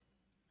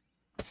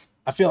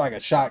I feel like a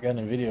shotgun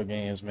in video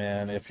games,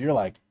 man. If you're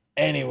like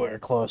anywhere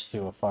close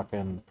to a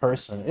fucking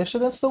person, it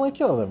should instantly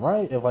kill them,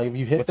 right? If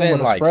you hit them Within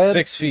with a like spread,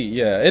 6 feet,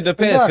 yeah. It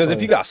depends because if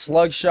exactly. you got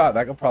slug shot,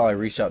 that could probably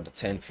reach up to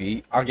 10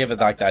 feet. I'll give it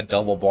like that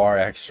double bar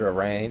extra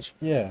range.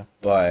 Yeah,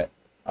 But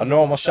a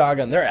normal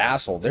shotgun, they're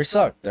asshole. They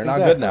suck. They're not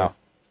good exactly. now.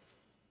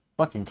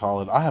 Fucking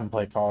Call it. I haven't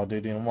played Call of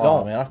Duty in a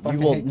while, man. I You fucking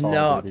will hate Call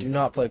not of Duty. do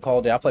not play Call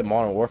of Duty. I play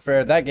Modern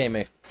Warfare. That game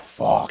ain't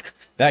fuck.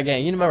 That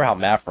game. You remember how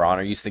Matt For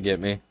Honor used to get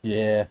me?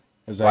 Yeah,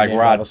 is that Like, game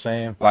where all I'd- the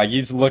same? Like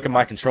you'd look at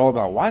my controller, and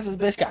be like, why does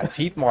this bitch got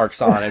teeth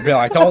marks on it? Be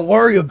like, don't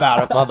worry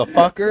about it,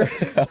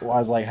 motherfucker. Why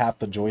is like half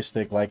the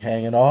joystick like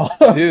hanging off?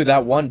 Dude,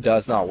 that one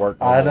does not work.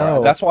 No I more.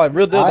 know. That's why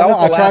real deal. I That was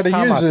know, the I tried last to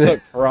time I use it.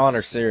 took For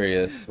Honor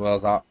serious.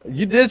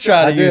 You did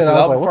try to I use did. it. I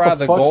was That like, before I what had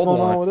the the fuck's gold going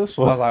one. on with this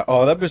I one? was like,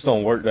 oh, that bitch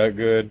don't work that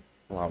good.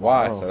 I'm like,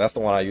 why? Oh. So that's the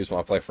one I use when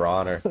I play For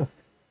Honor.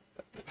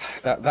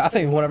 I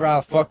think whenever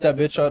I fucked that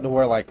bitch up to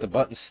where like the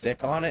buttons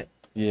stick on it,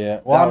 Yeah.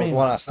 Well, that I was mean,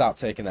 when I stopped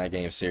taking that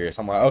game serious.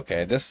 I'm like,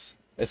 okay,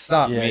 it's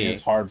not yeah, me.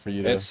 it's hard for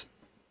you to.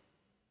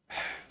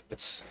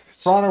 It's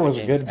For Honor just the was a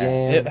game's good ass.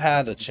 game. It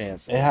had a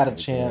chance. It had a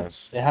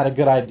chance. It had a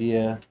good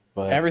idea,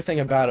 but Everything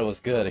about it was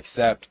good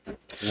except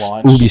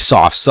launch.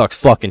 Ubisoft sucks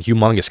fucking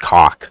humongous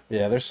cock.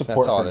 Yeah, their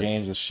support all for it-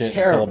 games is shit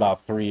terrible. until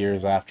about 3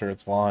 years after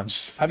it's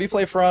launched. Have you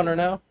played For Honor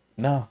now?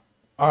 No.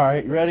 All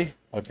right, you ready?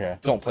 Okay.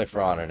 Don't play For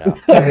Honor now.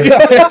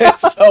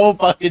 It's so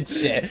fucking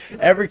shit.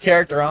 Every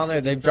character on there,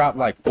 they've dropped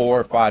like 4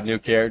 or 5 new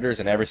characters,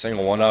 and every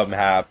single one of them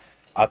have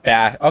a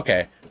bad.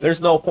 Okay,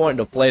 there's no point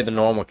to play the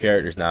normal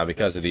characters now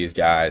because of these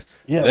guys.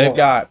 Yeah, They've well-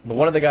 got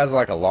one of the guys is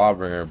like a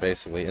lawbringer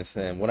basically, and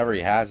then whatever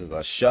he has is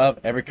a shove.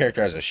 Every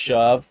character has a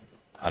shove,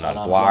 an An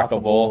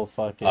unblockable, unblockable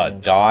fucking- a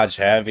dodge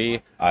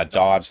heavy, a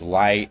dodge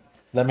light.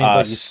 That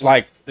means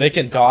Like they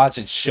can dodge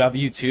and shove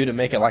you too to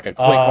make it like a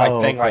quick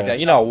thing like okay. that.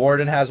 You know,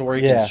 Warden has where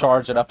you Yeah. can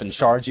charge it up and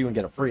charge you and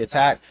get a free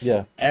attack.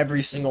 yeah.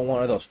 Every single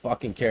one of those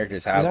fucking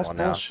characters Dude, has that's one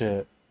now.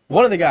 bullshit.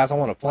 One of the guys I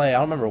want to play, I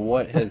don't remember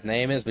what his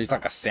name is, but he's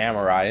like a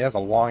samurai. He has a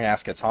long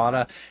ass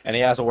katana, and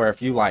he has it where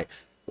if you like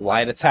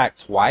light attack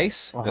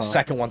twice, the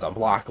second one's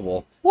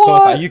unblockable. So it's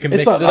What? like you can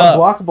It's mix an it up.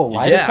 unblockable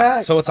light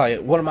attack? So it's like,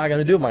 what am I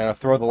gonna do? Am I gonna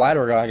throw the light,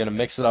 or am I gonna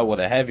mix it up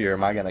with a heavy, or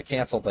am I gonna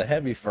cancel the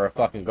heavy for a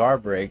fucking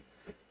guard break?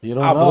 You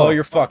don't I'll know. blow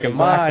your fucking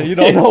Exactly. mind. You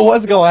don't know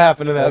what's gonna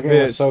happen to that That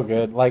game was bitch. so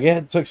good. Like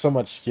it took so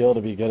much skill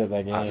to be good at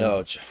that game. I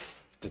know.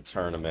 The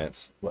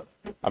tournaments. What?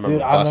 I remember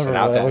Dude, I busting remember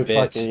out when that we bitch.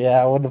 fucking,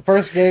 yeah, when the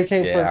first game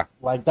came Yeah. for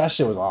like that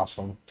shit was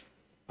awesome.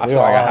 I We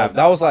feel like all I had- have.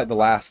 That was like the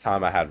last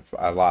time I had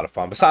a lot of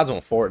fun. Besides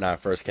when Fortnite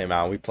first came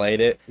out, and we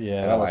played it. Yeah,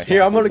 And that I'm was like, here,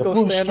 fun. I'm gonna The go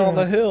bush stand on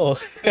the strap. hill.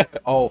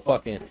 Oh,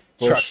 fucking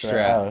truck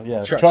strap. Oh,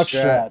 yeah, Truck truck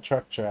strap. strap.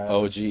 Truck strap.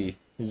 OG.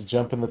 He's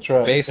jumping the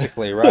truck.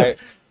 Basically, right?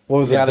 What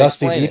was You it, gotta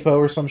Dusty explain it. Depot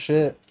or some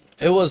shit?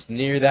 It was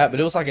near that, but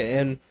it was like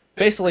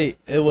basically,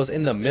 it was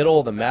in the middle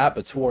of the map,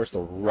 but towards the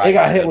right. It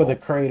got hit middle. with a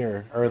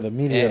crater or the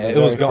meteor. Yeah, the it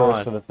was very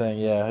first gone. of the thing.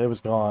 Yeah, it was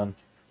gone.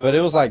 But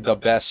it was like the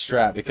best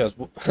strap because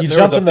You there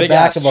jump was in the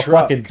big-ass back of a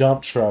truck. fucking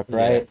dump truck,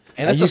 right?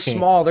 And it's you a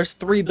small. There's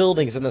 3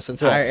 buildings in this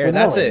entire so area.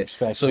 That's nobody it.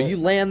 expects So it. you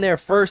land there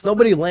first.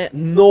 Nobody lands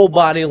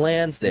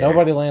there.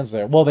 Nobody lands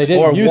there. Well, they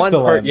didn't Or used one to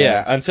per land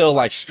yeah there. until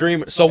like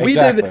streamer. So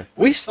Exactly.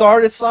 we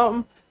started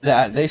something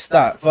that they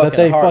stopped fucking But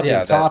they hard. fucking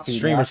Yeah, that copied. I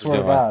streamers swear were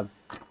to doing. God.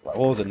 What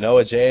was it?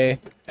 Noah J.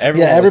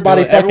 Everyone Yeah, was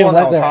everybody doing- fucking everyone that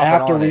went was there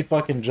hopping after on we it.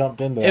 fucking jumped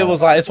into It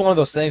was like it's one of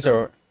those things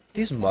where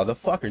these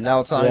motherfuckers.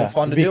 Now it's not even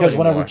fun to do because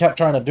whenever anymore. we kept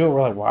trying to do it,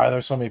 we're like, why are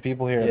there so many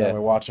people here? And Yeah. then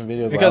we're watching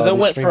videos. Because like, oh, it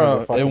these went streamers are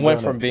from fucking doing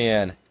it.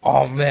 being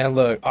oh man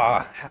look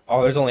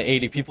there's only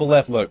 80 people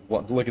left look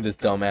at this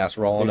dumbass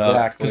rolling up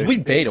Exactly. because we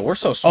beta we're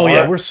so Oh smart.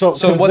 yeah, we're so.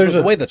 So 'cause what there's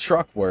the a- way the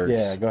truck works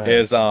Yeah, go ahead.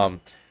 is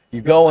you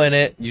go in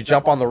it, you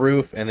jump on the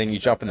roof, and then you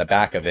jump in the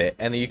back of it,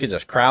 and then you can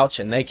just crouch,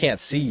 and they can't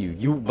see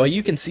you. But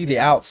you can see the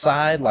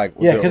outside, like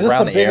Yeah, because it's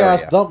around a the big area.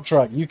 ass dump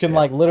truck. You can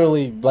like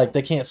literally like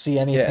they can't see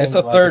anything. Yeah, it's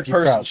a like, third if you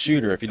person crouch.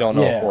 shooter. If you don't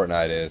know Yeah. what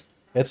Fortnite is,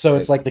 It's so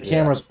it's like the yeah.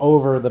 camera's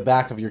over the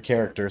back of your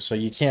character, so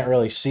you can't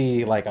really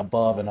see like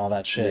above and all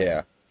that shit.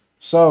 yeah,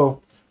 So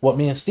what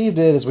me and Steve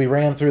did is we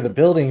ran through the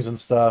buildings and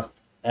stuff,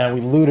 and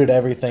we looted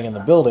everything in the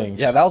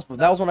buildings. yeah. That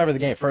was whenever the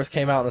game first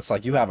came out, and it's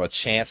like you have a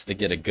chance to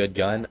get a good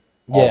gun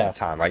all Yeah. the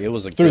time. Like it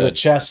was a through good, the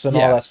chests and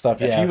all yeah. that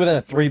stuff. If Yeah. you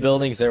within 3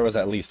 buildings, there was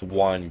at least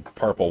one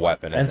purple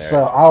weapon in And there.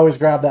 so I always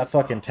grab that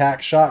fucking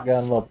tack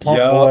shotgun, little pump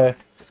Yup. boy,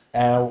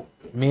 and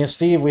me and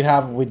Steve we'd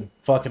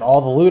fucking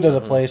all the loot Mm-hmm.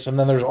 of the place, and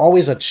then there's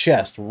always a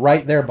chest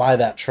right there by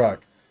that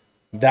truck.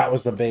 That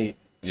was the bait.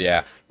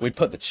 Yeah, we'd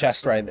put the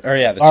chest right there. Or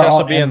yeah, the Or- chest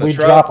would be and in the we'd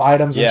truck. drop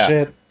items Yeah. and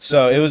shit.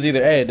 So it was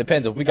either, it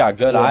depends. If we got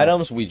good Yeah.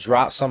 items, we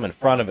drop some in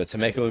front of it to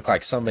make it look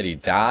like somebody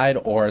died,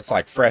 or it's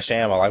like fresh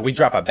ammo. Like we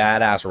drop a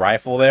badass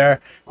rifle there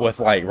with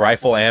like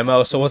rifle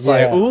ammo. So it's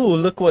like, Yeah. ooh,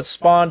 look what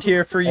spawned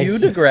here for you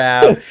to Ex-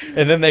 grab.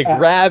 And then they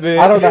grab it.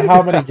 I don't know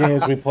how many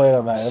games we played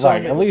on that. So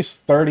Like many. at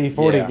least 30,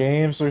 40 Yeah.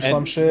 games or And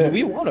some shit.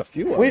 We won a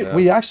few of We, them.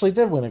 we actually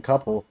did win a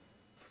couple.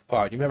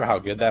 Wow, you remember how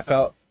good that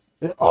felt?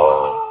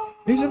 Oh,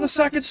 He's in the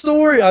second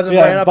story. I just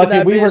Yeah, ran up in Bucky,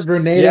 that we were bitch.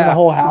 grenading the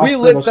whole house We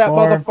from lit the that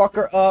storm.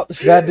 motherfucker up.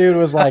 that dude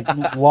was like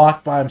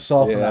locked by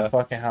himself in Yeah. that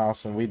fucking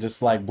house, and we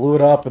just like blew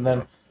it up, and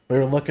then we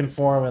were looking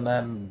for him, and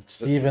then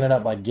Steve ended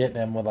up like getting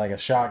him with like a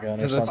shotgun or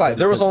Because something. it's like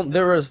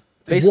there was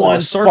basically one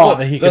a circle. spot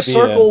that he The could be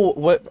circle.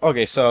 What?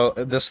 Okay, so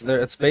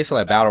it's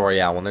basically a battle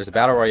royale. When there's a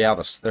battle royale,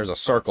 there's a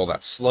circle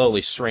that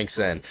slowly shrinks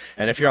in,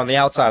 and if you're on the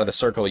outside of the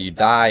circle, you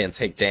die and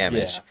take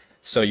damage. Yeah.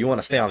 So you want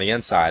to stay on the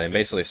inside, and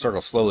basically the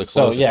circle slowly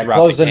So closes yeah, throughout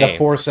close the in to game.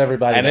 force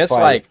everybody. And to it's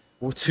fight.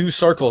 like 2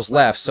 circles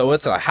left, so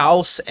it's a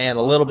house and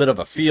a little bit of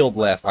a field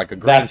left, like a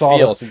green That's all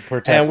field. that's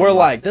protecting And we're you.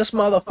 like, this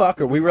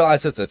motherfucker. We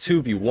realize it's a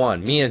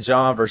 2v1, me and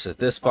John versus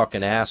this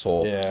fucking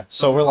asshole. Yeah.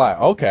 So we're like,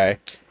 okay,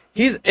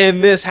 he's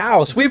in this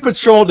house. We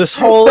patrolled this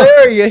whole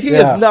area. He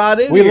Yeah. is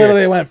not in We here.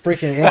 literally went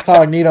freaking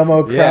incognito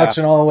mode, Yeah.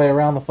 crouching all the way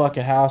around the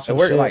fucking house, And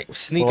we're shit. like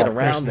sneaking We're like,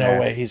 around There's there.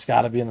 no way he's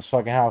got to be in this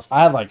fucking house.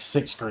 I had like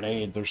 6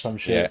 grenades or some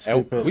shit. Yeah, and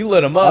Stupid. we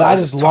lit him up. And I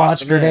and just tossed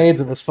launched him in. grenades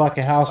at this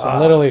fucking house, and Ah,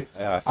 literally,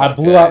 yeah, I felt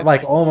blew good. up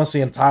like almost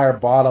the entire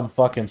bottom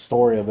fucking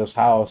story of this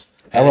house.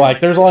 And And we're like,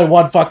 there's only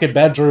one fucking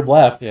bedroom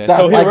left. Yeah, That-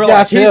 so we're like,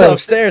 that's he's him.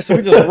 upstairs. So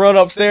we just run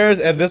upstairs,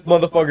 and this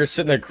motherfucker's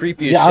sitting there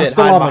creepy as Yeah, I'm shit,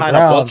 still hiding on the behind a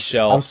ground.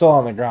 bookshelf. I'm still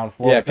on the ground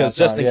floor. Yeah, at that because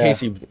just time, in yeah.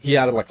 case he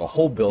had like a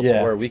hole built Yeah.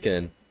 to where we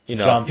can, you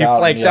know, Jump he out,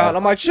 flanks yeah. out, and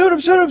I'm like, shoot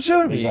him, shoot him,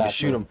 shoot him. He can Exactly.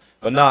 shoot him.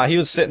 But nah, he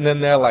was sitting in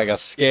there like a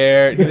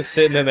scared. He was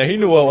sitting in there. He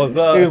knew what was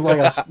up. He was like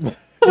a,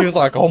 He was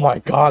like, oh my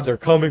god, they're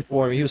coming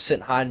for me. He was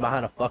sitting hiding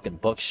behind a fucking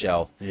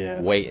bookshelf,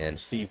 yeah. waiting.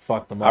 Steve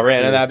fucked them up. I ran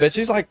into too. that bitch.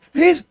 He's like,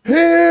 he's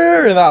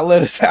here, and I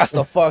lit his ass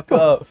the fuck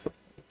up.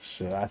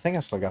 Shit, I think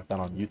I still got that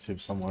on YouTube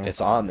somewhere. It's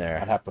on I'd there.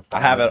 have to. I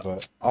Find have it.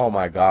 but Oh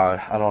my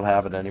god, I don't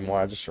have it anymore.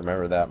 I just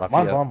remember that.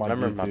 Mine's on my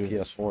remember my YouTube.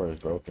 PS4 is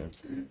broken.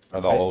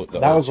 Or the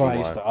that was old when I two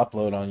used to line.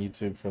 upload on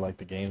YouTube for like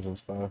the games and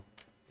stuff.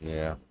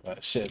 Yeah.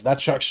 But shit, that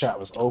truck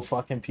shot was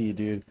fucking P,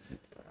 dude.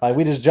 Like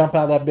we just jump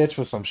out that bitch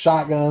with some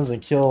shotguns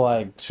and kill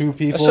like 2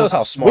 people. shows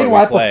how smart We'd we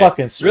wipe play. a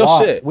fucking squad. Real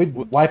shit. We'd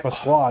wipe a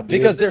squad, dude.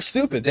 Because they're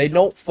stupid. They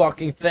don't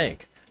fucking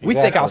think. We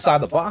think Exactly. outside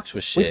the box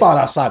with shit. we thought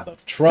outside the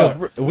 'Cause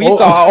truck. we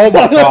thought, oh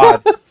my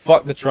god,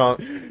 fuck the trunk.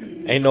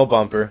 Ain't no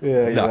bumper.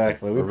 Yeah, nothing.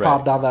 exactly. We We're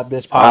popped ready. down that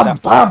bitch.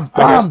 Popped Bam, bam,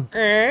 I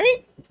bam.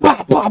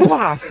 Bah,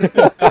 bah,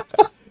 bah.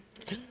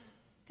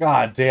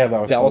 God damn,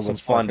 that was That so was some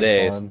much fun fucking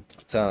days. fun.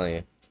 I'm telling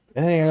you. It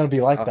ain't gonna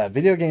be like Uh, that.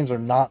 Video games are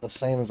not the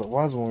same as it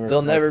was when we were. They'll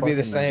like, never be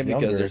the fucking same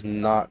because younger. there's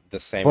not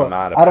the same Well,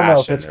 amount of I don't know if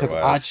passion it's there because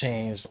I was.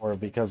 changed or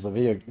because the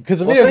video Well,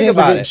 games think are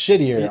about getting it.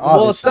 shittier.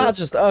 Well, it's obviously. not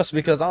just us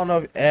because I don't know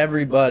if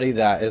everybody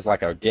that is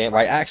like a game,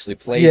 like actually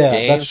plays Yeah,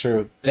 games. that's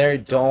true. They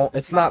don't.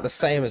 It's not the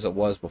same as it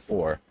was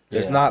before.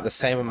 There's Yeah. not the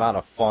same amount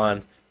of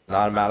fun,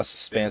 not amount of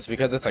suspense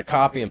because it's a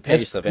copy and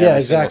paste of every Yeah, single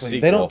exactly.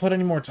 sequel. They don't put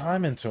any more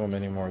time into them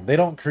anymore. They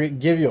don't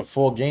give you a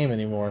full game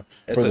anymore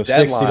It's for a the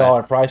deadline.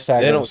 $60 price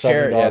tag. They or don't the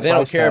care. $70 Yeah, they don't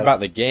price care tag. about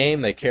the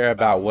game. They care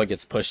about what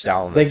gets pushed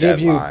out on They the give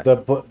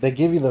deadline. they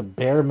give you the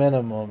bare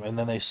minimum, and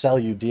then they sell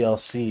you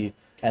DLC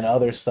and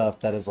other stuff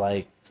that is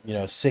like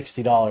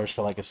 $60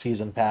 for like a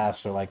season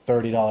pass or like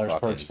 $30 per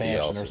Fucking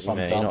expansion or DLC, some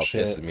man, dumb you know what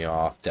shit. pisses me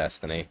off?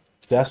 Destiny.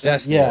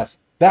 Destiny, yeah.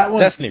 that one.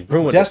 Destiny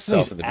ruined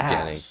Destiny's itself at the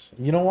beginning. ass.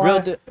 You know why?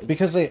 Real di-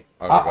 Because they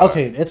Oh, go ahead.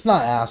 okay, it's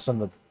not ass in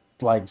the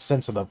like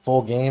sense of the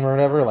full game or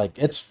whatever. Like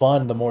it's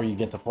fun the more you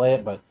get to play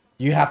it, but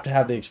you have to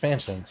have the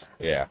expansions.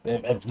 Yeah.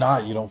 If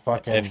not, you don't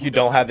fucking. If you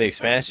don't have the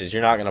expansions,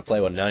 you're not gonna play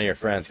with none of your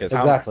friends because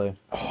exactly,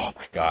 oh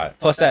my god.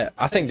 Plus that,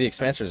 I think the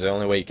expansions are the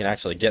only way you can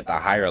actually get the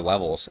higher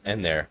levels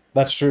in there.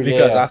 that's true.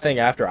 Because yeah, I think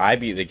after I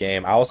beat the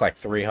game, I was like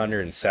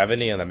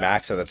 370, and the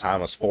max at the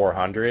time was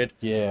 400.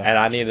 yeah. And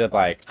I needed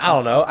I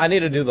don't know, I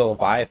need to do the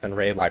Leviathan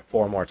raid like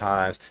 4 more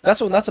times.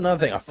 That's another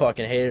thing I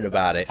fucking hated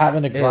about it.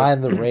 Having to is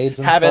grind the raids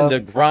and having stuff. to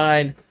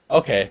grind.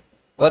 Okay,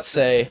 let's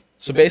say.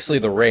 So basically,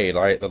 the raid,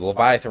 right? The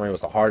Leviathan raid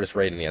was the hardest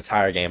raid in the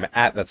entire game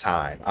at the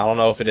time. I don't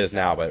know if it is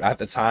now, but at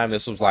the time,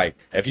 this was like,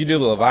 if you do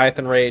the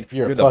Leviathan raid,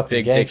 You're a you're the fucking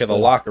big dick of the gangster.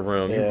 locker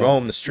room. Yeah. You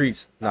roam the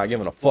streets, not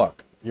giving a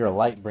fuck. You're a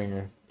light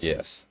bringer.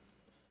 Yes.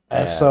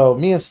 And Yeah. so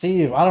me and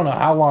Steve, I don't know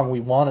how long we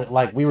wanted.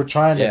 Like we were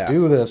trying to Yeah.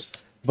 do this,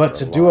 but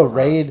For to a do a long time.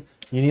 raid,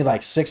 you need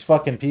like 6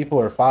 fucking people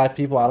or 5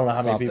 people. I don't know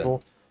how many Something.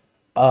 people.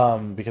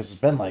 Because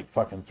it's been like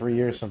fucking 3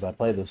 years since I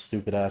played this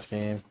stupid ass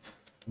game.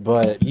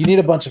 But you need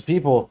a bunch of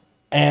people,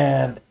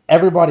 and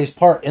everybody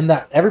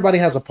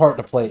has a part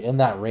to play in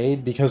that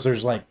raid because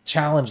there's like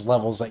challenge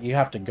levels that you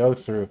have to go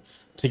through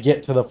to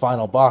get to the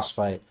final boss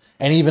fight.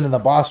 And even in the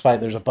boss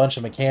fight, there's a bunch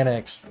of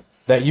mechanics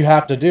that you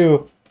have to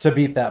do to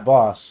beat that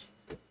boss.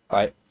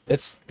 Like,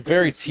 it's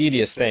very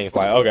tedious things.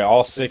 Like, okay,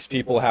 all 6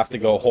 people have to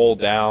go hold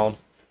down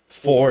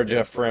 4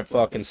 different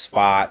fucking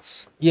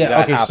spots. Yeah,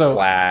 that okay, have so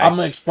flags I'm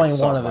gonna explain and one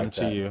stuff of them like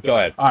to that. you. Go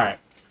ahead. All right.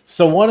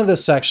 So one of the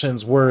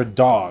sections were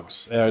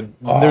dogs. They're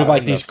Oh, like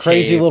in these the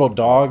crazy cave. little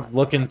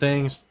dog-looking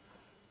things,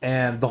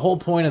 and the whole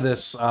point of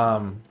this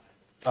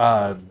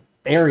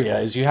area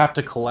is you have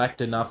to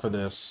collect enough of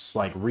this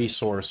like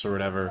resource or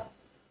whatever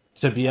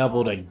to be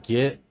able to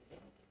get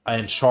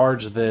and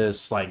charge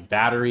this like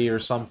battery or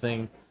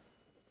something.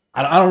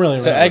 I don't really To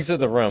remember. exit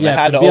the room, Yeah, it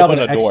had to be able open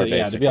a door, exit,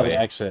 yeah, to be able basically.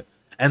 to exit.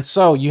 And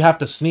so you have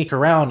to sneak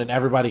around and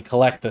everybody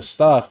collect this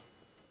stuff.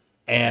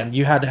 And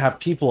you had to have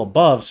people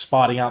above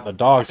spotting out the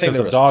dogs I think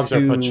because there the dogs are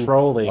was 2,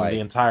 patrolling like, the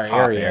entire top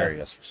area.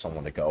 areas for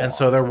someone to go on. And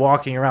so they're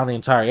walking around the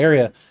entire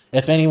area.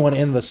 if anyone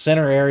in the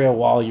center area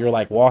while you're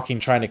like walking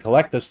trying to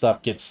collect this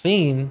stuff gets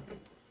seen,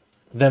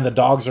 then the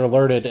dogs are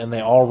alerted and they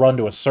all run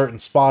to a certain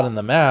spot in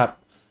the map.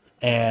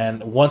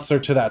 And once they're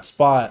to that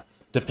spot,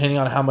 depending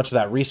on how much of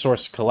that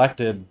resource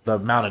collected, the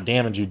amount of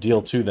damage you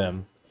deal to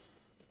them.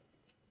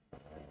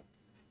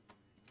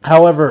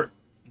 However,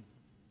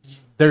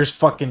 there's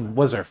fucking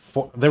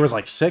there was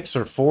like 6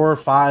 or 4 or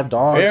 5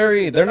 dogs.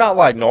 They're not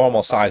like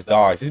normal sized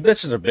dogs. These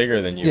bitches are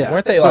bigger than you. Yeah.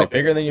 Weren't they So- like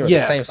bigger than you? Or yeah.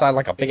 the same size,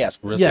 like a big ass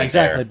grizzly Yeah,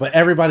 exactly. bear? But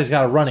everybody's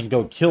got to run and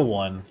go kill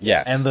one.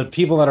 Yes. And the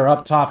people that are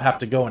up top have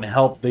to go and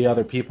help the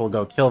other people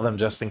go kill them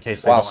just in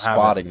case they While don't have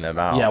spotting them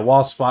out. it. Yeah,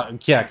 while spotting.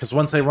 Yeah, because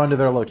once they run to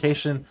their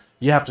location,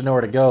 you have to know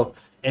where to go.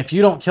 If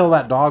you don't kill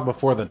that dog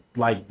before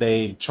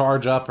they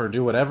charge up or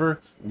do whatever,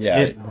 Yeah,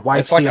 it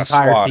wipes it's like the a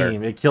entire slaughter.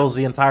 team. It kills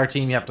the entire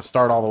team. You have to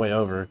start all the way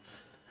over.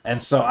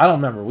 And so I don't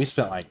remember. We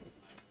spent like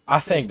I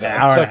think that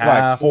hour it and took a like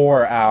half,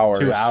 4 hours.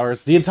 2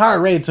 hours. The entire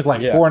raid took like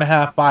Yeah.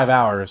 4.5, 5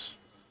 hours.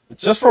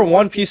 Just for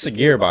one piece of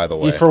gear, by the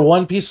way. For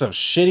one piece of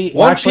shitty.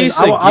 One actually, piece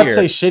of I'd gear.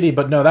 say shitty,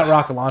 but no, that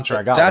rocket launcher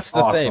I got. That's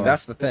was the thing. awesome.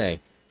 That's the thing.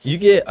 You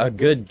get a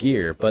good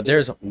gear, but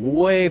there's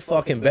way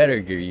fucking better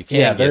gear you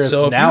Yeah, can there get. is.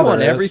 So if Now you want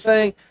there is.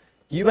 everything,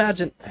 you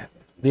imagine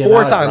The 4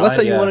 amount of times. Let's say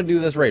grind, you yeah. want to do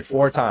this raid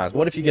 4 times.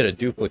 What if you get a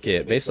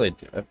duplicate? Basically,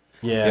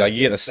 Yeah. like you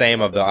get the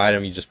same of the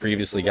item you just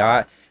previously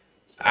got.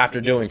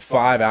 After doing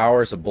 5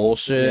 hours of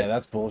bullshit, Yeah,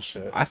 that's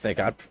bullshit. I think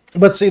I'd.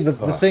 But see, the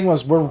Ugh, thing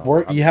was,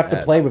 you have to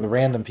mad. play with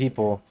random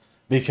people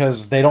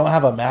because they don't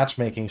have a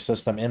matchmaking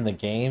system in the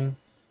game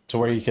to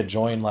where you could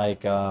join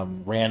like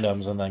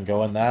randoms and then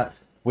go in that.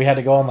 We had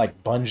to go on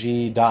like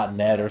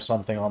Bungie.net or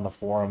something on the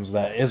forums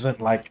that isn't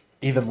like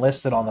even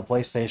listed on the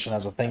PlayStation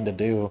as a thing to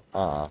do,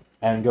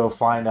 and go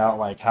find out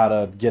like how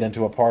to get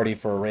into a party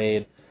for a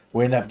raid.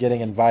 We ended up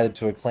getting invited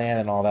to a clan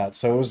and all that.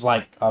 So it was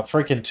like a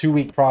freaking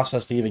 2-week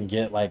process to even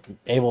get like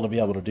able to be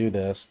able to do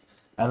this.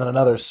 And then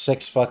another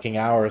 6 fucking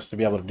hours to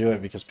be able to do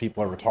it because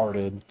people are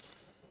retarded.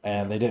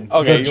 And they didn't.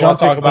 Okay, the you wanna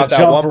talk about the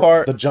that one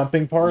part? The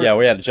jumping part? Yeah,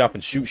 we had to jump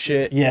and shoot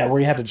shit. Yeah, where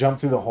you had to jump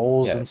through the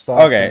holes Yeah. and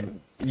stuff. Okay. and-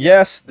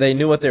 Yes, they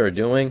knew what they were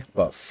doing,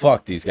 but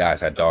fuck, these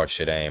guys had dog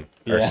shit aim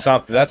or Yeah.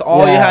 something. That's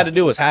all you Yeah. had to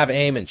do was have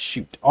aim and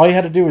shoot. all you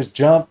had to do was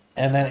jump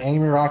and then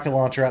aim your rocket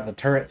launcher at the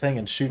turret thing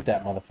and shoot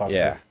that motherfucker.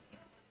 Yeah,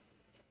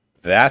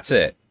 that's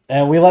it.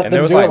 And we let And them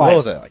there was do like, it what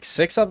was it, like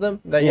 6 of them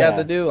that you had Yeah.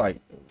 to do? Like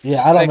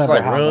Yeah, I don't 6 remember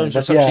like how many, rooms or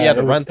but something. yeah, you had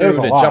to it run was- it was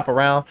through a to lot. jump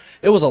around.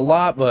 It was a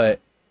lot, but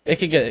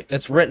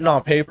it's written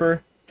on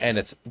paper and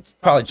it's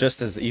probably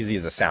just as easy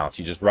as it sounds.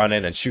 You just run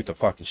in and shoot the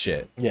fucking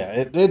shit. Yeah,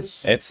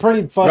 it's It's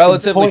pretty fucking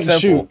relatively point and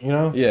simple. shoot, you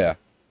know? Yeah,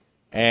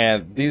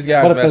 and these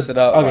guys But if messed it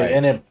up. Okay, like,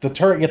 and if the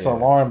turret gets Yeah.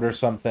 alarmed or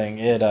something,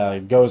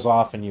 it goes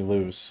off and you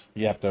lose.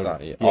 You have to so-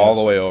 all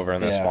the yes. way over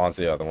and then Yeah. spawns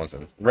the other ones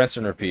and rinse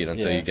and repeat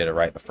until Yeah. you get it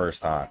right the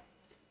first time.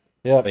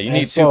 Yep. But you and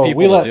need 2 so people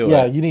we to let, do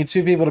yeah, it. you need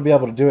 2 people to be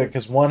able to do it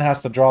because one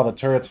has to draw the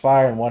turret's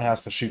fire and one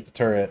has to shoot the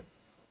turret.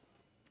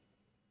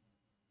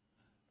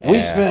 We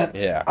And, spent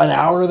yeah. an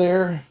hour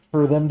there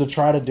for them to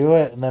try to do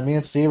it, and then me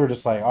and Steve were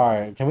just like, "All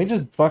right, can we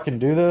just fucking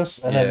do this?"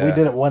 And then we Yeah.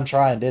 did it one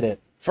try and did it.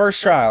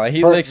 First try, like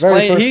he Very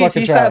explained, first he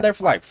fucking try. sat there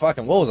for like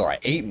fucking what was it, like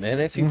 8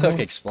 minutes? He took Mhm.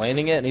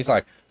 explaining it, and he's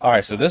like, "All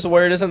right, so this is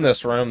where it is in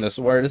this room. This is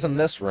where it is in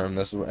this room.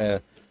 This is so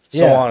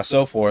Yeah. on and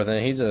so forth."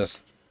 And he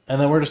just,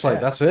 And then we're just like, Yeah.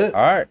 "That's it."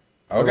 all right,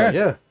 We're okay, like,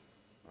 yeah.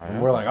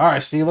 And we're like, "All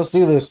right, Steve, let's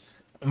do this."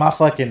 My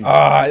fucking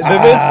the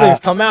mince things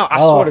come out.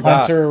 I swear to God,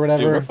 Hunter or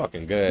whatever. dude, we're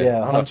fucking good. I Yeah,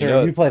 don't know if Hunter. you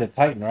know You played a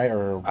Titan, right?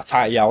 Or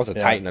Yeah, I was a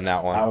Yeah. Titan in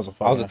that one. I was a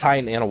I was a fucking-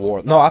 Titan and a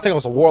war. No, I think I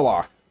was a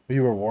Warlock.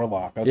 you were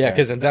Warlock? Okay. Yeah,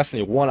 because in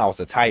Destiny 1 I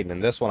was a Titan,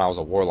 and this one I was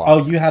a Warlock.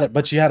 oh, you had it,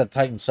 but you had a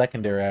Titan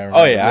secondary. I remember.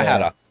 Oh yeah, I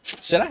had a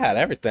shit. I had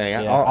everything.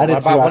 Yeah, I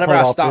did too. I Whenever played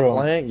I all stopped through 'em.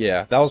 playing,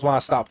 yeah, that was when I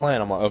stopped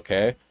playing. I'm like,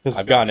 okay, 'Cause-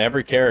 I've gotten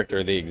every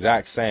character the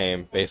exact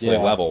same, basically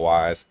Yeah. level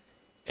wise,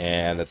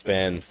 and it's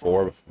been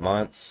 4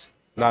 months.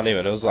 Not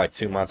even. It was like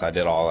 2 months. I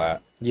did all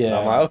that. Yeah. And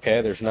I'm like,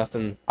 okay, there's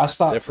nothing. I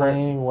stopped different.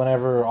 playing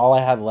whenever all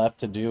I had left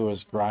to do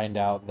was grind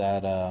out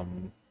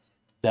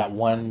that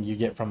one you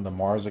get from the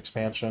Mars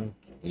expansion.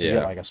 You Yeah,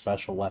 get like a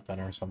special weapon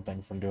or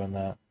something from doing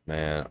that.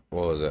 man.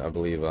 What was it? I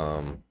believe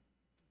on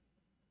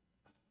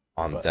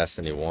What?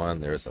 Destiny 1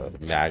 there's a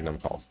Magnum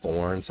called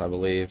Thorns. I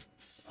believe.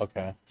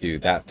 Okay.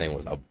 Dude, that thing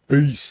was a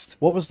beast.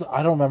 What was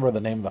I don't remember the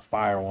name of the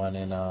fire one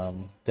in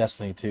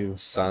Destiny 2.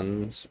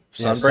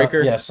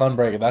 Sunbreaker. Yeah,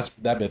 Sunbreaker.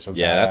 That bitch was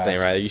Yeah, that thing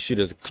badass. right. You shoot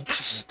as.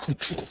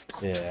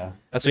 Yeah.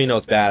 That's when you know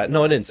it's bad.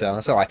 No, it didn't sound.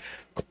 It sounded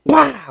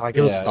like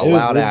it was Yeah, just a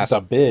loud it ass, was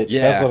a bitch.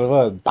 Yeah. That's what it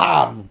was.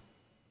 Bam.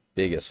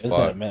 big as It's been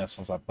fuck, a minute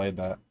since I played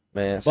that.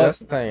 man. So But that's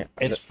the thing.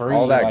 It's free.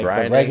 All that like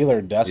grinding. the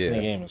regular Destiny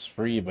Yeah. game is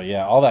free, but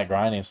yeah, all that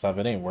grinding stuff,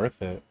 it ain't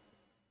worth it.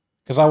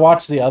 Because I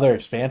watched the other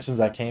expansions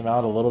that came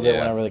out a little bit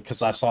Yeah. whenever,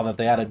 because I saw that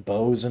they added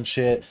bows and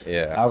shit.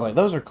 Yeah. I was like,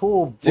 those are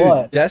cool, Dude,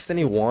 but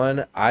Destiny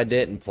 1, I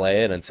didn't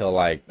play it until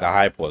like the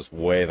hype was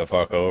way the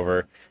fuck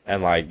over.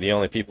 And like the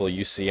only people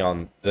you see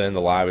in the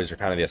lobbies are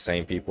kind of the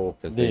same people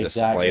because they The just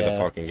exact- play the yeah.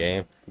 fucking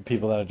game.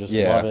 people that just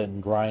Yeah. love it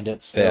and grind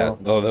it Yeah,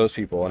 still. those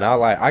people. And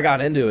I got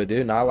into it,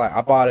 dude. And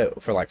I bought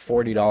it for like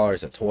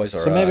 $40 at Toys R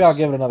Us. So maybe I'll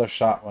give it another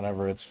shot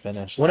whenever it's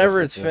finished.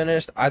 Whenever Just it's to-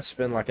 finished, I'd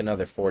spend like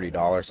another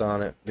 $40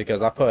 on it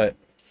because I put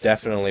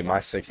definitely my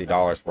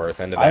 $60 worth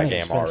into I that didn't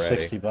game spend already.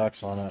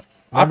 $60 on it.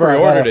 I Remember,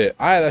 pre-ordered got a- it.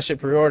 I had that shit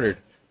pre-ordered.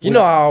 You We-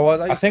 know how I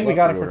was. I used think to we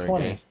love got it for pre-ordering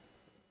 20. games.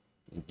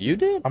 You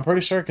did? I'm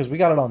pretty sure because we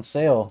got it on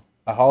sale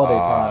at holiday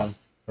Ah. time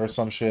or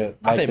some shit.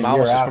 I think the mine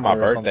year was just for my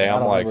after or something. birthday. I I'm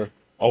don't like, remember.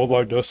 I would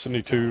like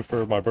Destiny 2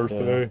 for my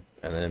birthday.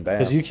 And then bam.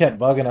 Because you kept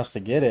bugging us to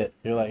get it.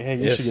 You're like, hey,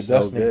 you It's should get so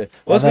Destiny. good.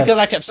 Well, it's And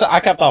then- because I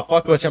kept on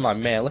fucking with you. I'm like,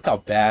 man, look how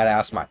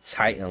badass my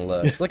Titan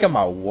looks. Look at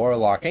my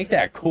Warlock. Ain't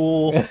that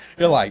cool?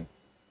 You're like,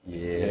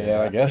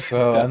 Yeah, I guess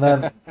so. And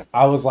then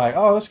I was like,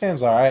 oh, this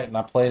game's all right. And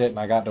I played it and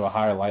I got to a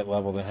higher light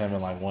level than him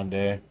in like one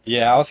day.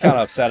 Yeah, I was kind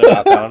of upset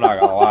about that. I'm not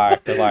gonna lie.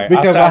 'Cause, like,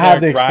 Because sat I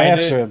had there the grinding.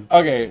 expansion.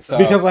 Okay, so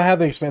Because I had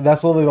the expansion.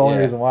 That's literally the only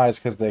Yeah. reason why is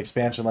because the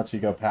expansion lets you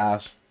go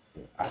past.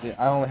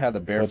 I only had the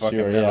bare What's fucking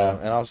your- minimum,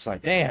 yeah. and I was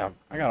like, damn,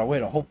 I gotta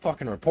wait a whole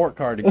fucking report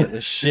card to get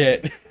this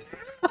shit.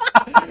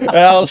 And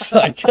I was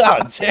like,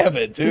 God damn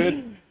it,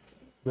 dude.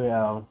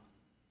 Yeah.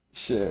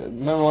 Shit.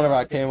 Remember whenever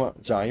I came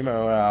up, John? You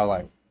remember when I was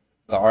like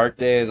the ARC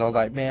days? I was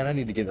like, man, I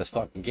need to get this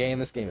fucking game.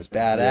 This game is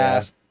badass.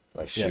 Yeah.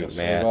 Like, Yeah, shoot,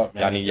 save man. up,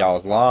 Y'all man. need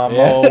y'all's lawn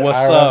Yeah, mower. What's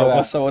I remember up? that.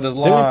 What's up with his Did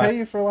we lawn? pay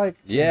you for like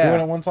Yeah.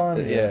 doing it one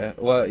time? Yeah.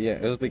 Well, yeah.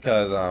 It was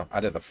because I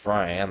did the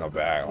front and the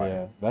back. Like,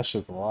 Yeah, that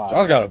shit's a lot.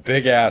 John's got a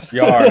big ass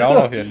yard. I don't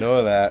know if you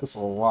know that. That's a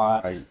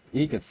lot. Like,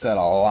 he could set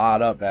a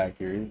lot up back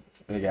here. It's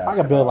a big ass. I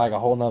could build yard. like a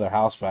whole nother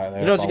house back there.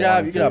 You know if what I you could have?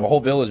 wanted You could have to. a whole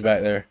village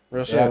back there.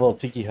 Real shit. Yeah, little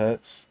tiki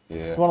huts. Yeah.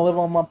 You want to live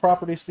on my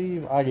property,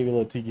 Steve? I'll give you a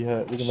little tiki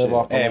hut. We can live Shit.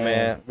 off the Hey land.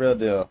 man, real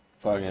deal.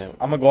 Fucking,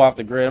 I'm gonna go off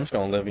the grid. I'm just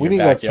gonna live in We need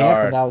your to go camping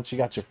backyard. now that you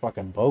got your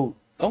fucking boat.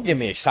 Don't get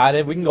me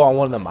excited. We can go on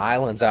one of them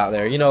islands out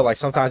there. You know, like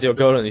sometimes you'll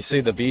go to and you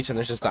see the beach and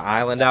there's just an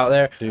island out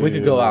there. We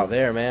could go Dude. out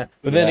there, man.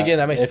 But then Yeah. again,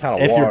 that makes it If- kind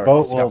of if your water.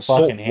 boat It's will got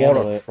salt fucking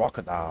handle water it.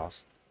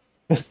 crocodiles.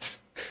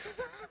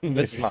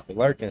 Bitches might be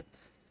lurking.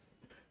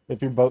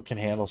 If your boat can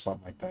handle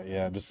something like that,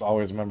 yeah, just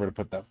always remember to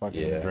put that fucking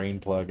Yeah. drain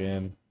plug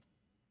in.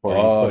 Or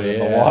Oh, you put it in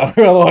the yeah.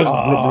 water. Otherwise,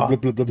 Ah.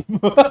 blub, blub, blub,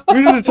 blub, blub.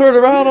 We need to turn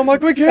around. I'm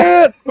like, we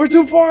can't. We're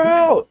too far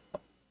out.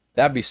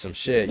 That'd be some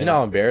shit. You know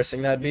how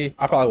embarrassing that'd be?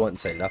 I probably wouldn't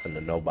say nothing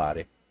to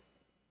nobody.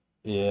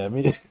 Yeah, I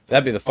mean,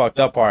 That'd be the fucked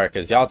up part,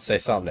 because y'all would say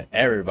something to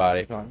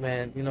everybody. Like,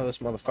 man, you know this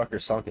motherfucker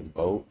sunk his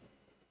boat?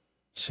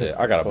 Shit,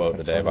 I got a boat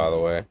today, by the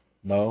way.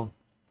 no.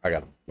 I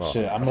got a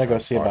Shit, I'm gonna go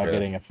see all about good.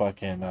 getting a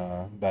fucking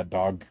that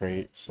dog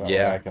crate so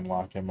Yeah. I can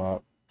lock him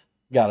up.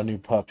 Got a new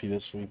puppy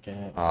this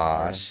weekend.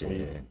 Ah, Or shit.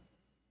 week.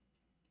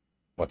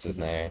 What's his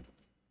name?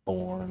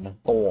 Thorn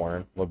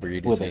Thorn. What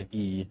breed is with he? an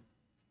E.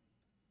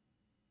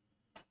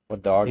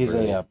 What dog He's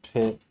breed? a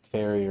pit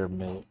terrier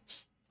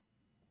mix.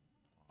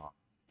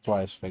 That's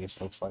why his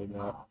face looks like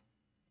that.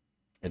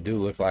 It do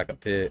look like a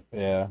pit.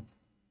 Yeah.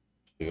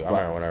 Dude, I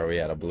remember whenever we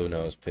had a blue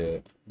nose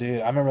pit.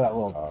 Dude, I remember that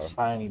little Dog.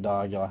 tiny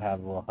dog y'all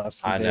had, the little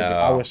husky. I baby. know.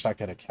 I wish I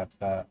could have kept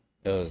that.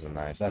 It was a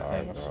nice That dog,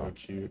 thing was bro. so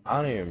cute.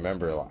 I don't even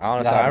remember. Like,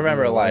 honestly, Gotta I give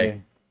remember it like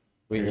away.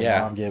 Your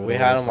yeah, mom gave it we away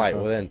had or him like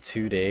something. within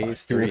 2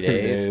 days, 2 or 3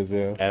 days. yeah.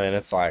 And then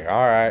it's like,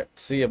 all right,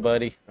 see you,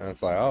 buddy. And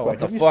it's like, oh, Like,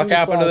 what have the you fuck seen this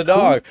happened to the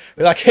dog? dog?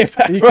 And I came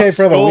back You from came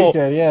for the school.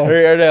 weekend, yeah.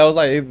 Or I was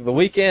like either the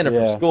weekend or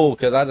Yeah. from school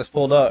because I just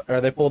pulled up,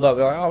 or they pulled up.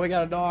 They're like, oh, we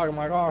got a dog. I'm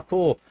like, oh,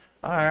 cool.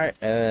 All right.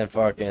 And then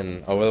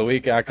fucking over the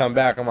weekend, I come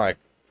back. I'm like,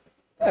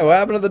 hey, what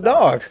happened to the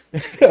dog?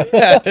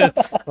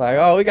 Like,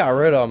 oh, we got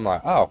rid of him.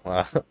 I'm like, oh,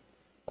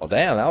 well,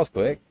 damn, that was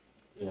quick.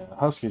 Yeah,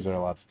 huskies are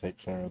a lot to take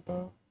care of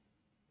though.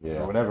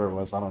 Or whatever it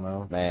was, I don't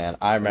know. Man,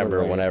 I remember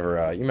Right.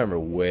 whenever, you remember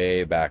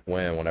way back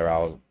whenever I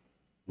was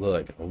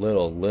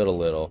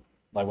little,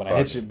 Like when I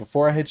hit you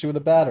before I hit you with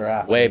a bat or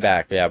after? way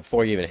back, yeah,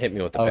 before you even hit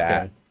me with the Okay.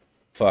 bat.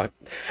 Fuck.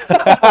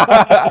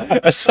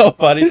 That's so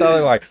funny.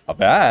 Sounding like a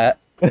bat.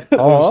 I was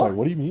just like,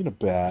 what do you mean a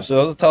bat?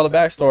 So let's tell the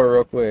backstory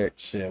real quick.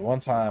 Shit, one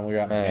time we were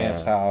at my Man.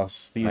 aunt's house,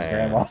 Steve's Man.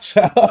 grandma's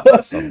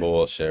house. Some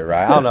bullshit,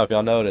 right? I don't know if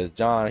y'all noticed,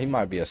 John, he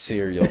might be a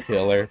serial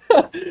killer.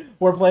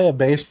 We're playing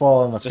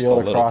baseball in the Just a field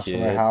little across from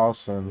their kid.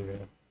 house,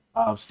 and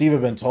Steve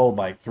had been told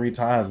like 3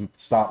 times to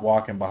stop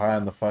walking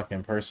behind the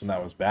fucking person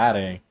that was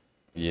batting.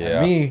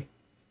 Yeah. And me,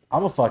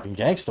 I'm a fucking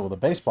gangster with a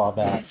baseball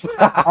bat.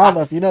 I don't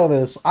know if you know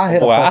this. I hit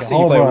Boy, a I fucking see you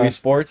home play run. Wii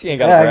Sports. You ain't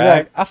got to Yeah,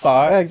 brag. I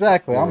saw Yeah, it.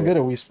 exactly. I'm Yeah. good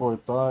at Wii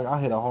Sports, dog. I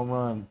hit a home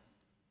run.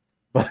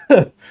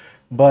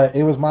 But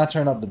it was my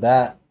turn up to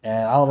bat,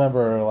 and I don't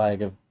remember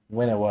like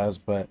when it was,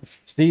 but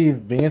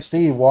Steve, being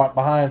Steve, walked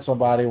behind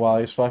somebody while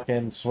he's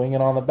fucking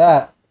swinging on the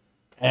bat,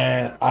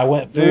 and I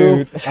went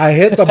through. Dude. I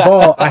hit the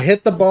ball. I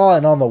hit the ball,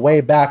 and on the way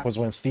back was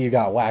when Steve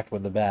got whacked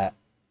with the bat.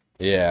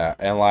 Yeah,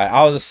 and like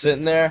I was just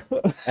sitting there,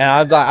 and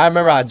I was like, I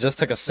remember I just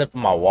took a sip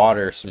of my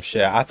water or some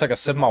shit. I took a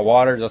sip of my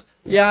water, just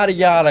yada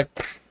yada,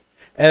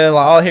 and then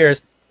like all I hear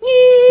is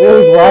It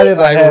was right in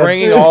the like head,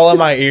 ringing too. all in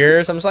my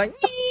ears. I'm just like,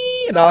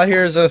 and all I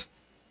hear is just.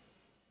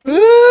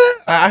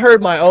 I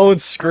heard my own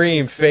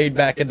scream fade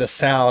back into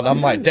sound.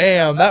 I'm like,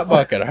 damn, that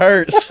fucking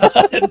hurts,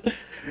 son.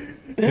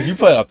 If you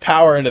put a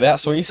power into that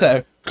swing, you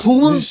said, Did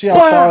you see how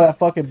far that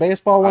fucking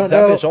baseball went?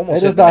 that though? bitch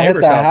almost It hit just the about hit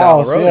neighbor's that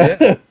house house. down the road.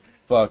 Yeah. Yeah.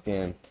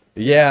 Fucking,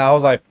 yeah, I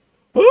was like,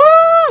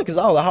 because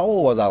I was, how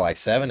old was I? Like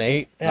 7,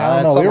 8, Yeah, I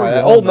 9, don't know. We something were like that.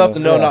 young, Old enough though. to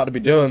know Yeah. not to be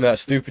doing that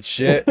stupid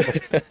shit.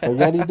 But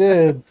yet he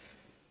did.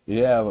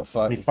 Yeah, but He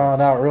fucking,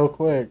 found out real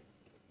quick.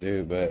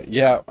 dude, but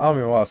yeah, I don't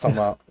remember what I was talking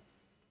about.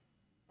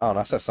 I don't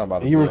know. I said something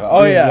about the You were blue.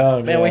 Oh being yeah,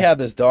 young, man. yeah. We had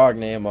this dog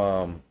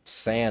named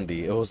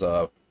Sandy. It was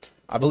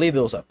I believe it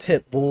was a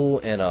pit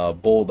bull and a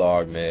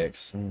bulldog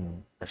mix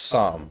or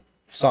something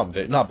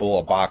big. Not bull,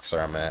 a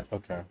boxer. I meant,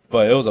 Okay.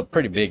 but it was a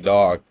pretty big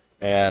dog.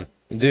 And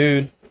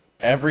dude,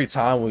 every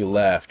time we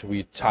left,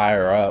 we tie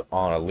her up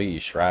on a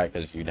leash, right?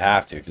 Because you'd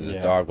have to, because this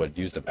Yeah. dog would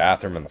use the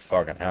bathroom in the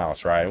fucking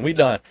house, right? And we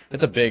done.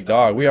 It's a big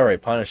dog. We already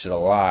punished it a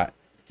lot.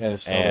 Yeah,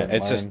 it's still And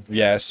didn't it's learn.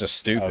 it's just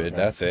stupid. Okay.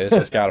 That's it. It's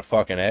just got a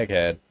fucking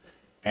egghead.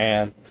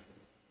 And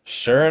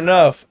sure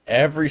enough,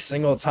 every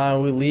single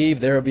time we leave,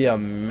 there would be a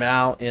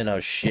mountain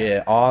of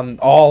shit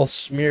all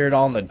smeared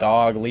on the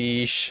dog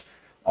leash,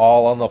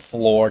 all on the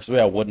floor. Cause we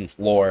had a wooden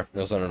floor. It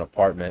was in an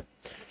apartment.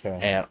 Okay.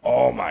 And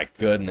oh my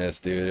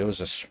goodness, dude, it was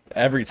just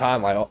every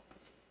time, like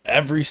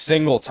every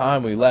single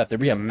time we left, there'd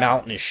be a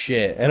mountain of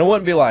shit. And it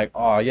wouldn't be like,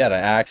 oh, you had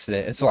an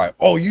accident. It's like,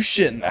 oh, you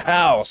shit in the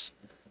house.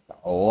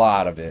 A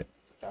lot of it.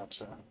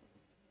 Gotcha.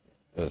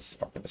 It was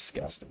fucking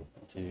disgusting.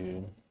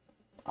 Dude,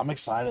 I'm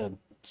excited.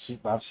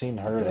 I've seen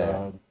her.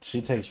 Yeah. She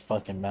takes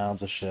fucking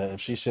mounds of shit. If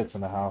she shits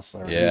in the house,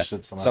 or Yeah. he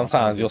shits in the Sometimes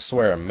house, you'll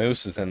swear a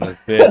moose is in this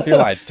bitch. You're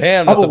like,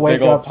 damn, I that's will a wake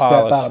big old up, step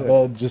pile out of of shit.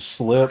 bed, just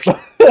slip.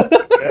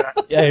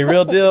 Yeah,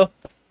 real deal.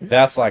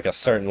 That's like a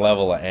certain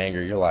level of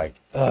anger. You're like,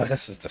 oh,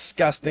 this is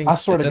disgusting. I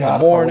swear It's to in God, the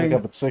if I wake morning.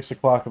 up at 6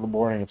 o'clock in the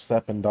morning and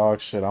step in dog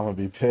shit, I'm gonna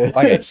be pissed.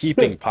 Like a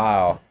heaping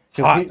pile.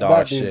 'Cause Hot dog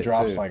that dude shit,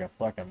 drops too. like a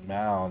fucking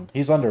mound.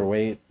 He's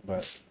underweight,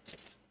 but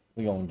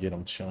we gonna get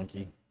him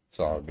chunky. It's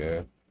all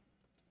good.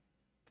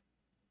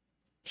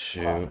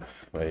 Shoot.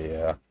 But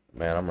yeah,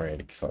 man, I'm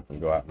ready to fucking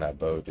go out in that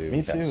boat, dude. Me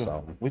and catch too.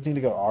 something. We need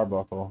to go to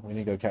Arbuckle. We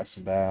need to go catch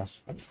some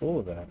bass. I'm cool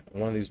with that.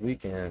 One of these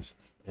weekends.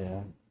 Yeah,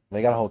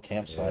 they got a whole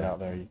campsite Yeah. out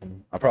there. You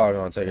can. I'm probably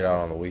gonna take it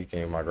out on the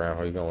weekend. My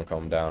grandpa's gonna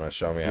come down and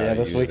show me how Yeah, to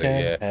this use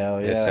weekend. It. Yeah. Hell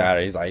It's yeah.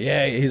 Saturday. He's like,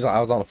 yeah. He's like, I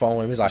was on the phone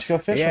with him. He's like, Let's go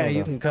fishing yeah, with you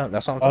him. can come.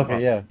 That's what I'm talking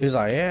Okay, about. yeah. He's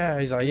like, yeah.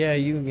 He's like, yeah,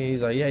 you can.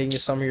 He's like, yeah, you can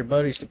get some of your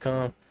buddies to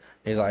come.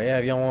 He's like, yeah,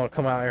 if you don't want to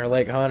come out here,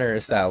 Lake Hunter,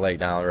 it's that lake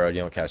down the road.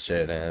 You don't catch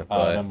shit in.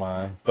 Oh, never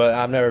mind. But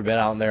I've never been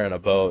out there in a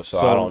boat, so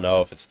I So- don't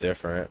know if it's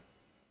different.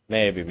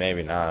 Maybe,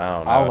 maybe not. I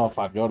don't know. I don't know if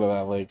I'd go to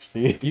that lake,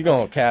 Steve. You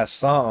gonna catch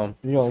something.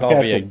 You It's gonna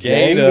gonna be catch a a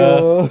gator.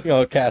 gator. You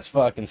gonna catch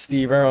fucking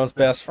Steve Irwin's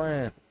best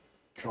friend.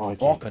 Crikey.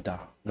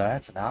 Crocodile. No,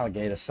 that's an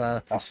alligator,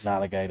 son. That's an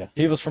alligator.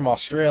 He was from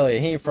Australia.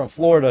 He ain't from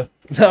Florida.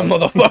 That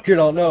motherfucker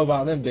don't know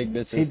about them big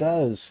bitches. He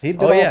does. He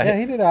did. Oh, all, yeah. yeah,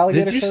 he did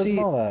alligator Did you shows see- and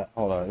all that.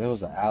 Hold on, it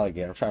was an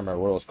alligator. I'm trying to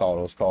remember what it was called.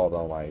 It was called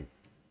like,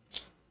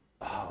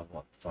 oh,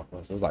 what the fuck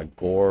was it? It was like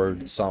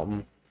gourd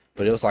something,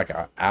 but it was like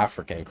an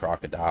African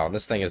crocodile. And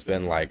this thing has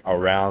been like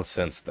around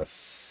since the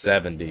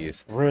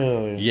 70s.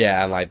 Really?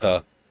 Yeah, and like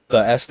the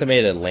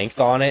estimated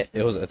length on it,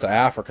 it's an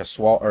Africa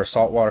saltwater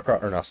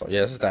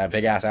yeah, this is that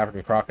big ass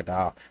African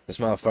crocodile. This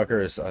motherfucker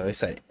is they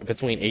say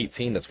between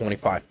 18 to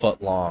 25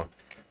 foot long.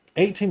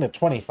 18 to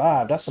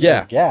 25. That's a Yeah.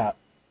 big gap.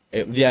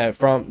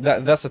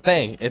 That's the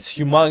thing. It's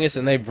humongous,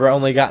 and they've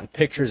only gotten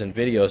pictures and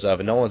videos of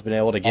it. No one's been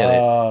able to get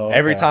Oh, it.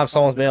 Every okay. time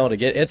someone's been able to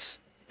get it,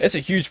 it's a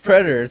huge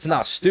predator. It's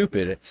not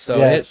stupid. So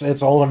Yeah,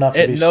 it's old enough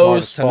to it be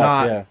knows to smart as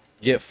fuck. not Yeah.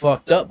 get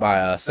fucked up by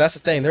us. That's the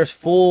thing. There's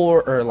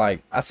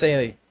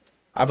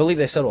I believe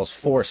they said it was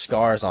 4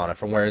 scars on it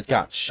from where it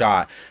got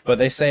shot. But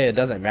they say it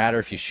doesn't matter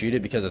if you shoot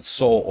it because it's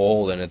so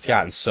old and it's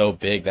gotten so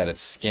big that its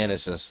skin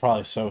is just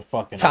Probably so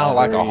fucking. kind of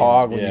like a leathery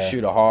hog and- when you yeah.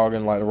 shoot a hog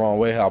and like the wrong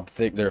way, how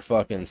thick their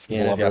fucking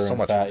skin is. It's got Blubber so and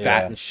much fat, fat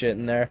yeah. and shit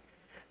in there.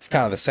 It's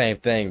kind of the same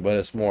thing, but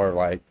it's more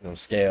like them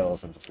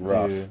scales and just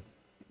rough. Dude,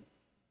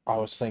 I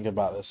was thinking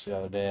about this the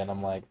other day, and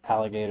I'm like,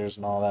 alligators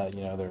and all that.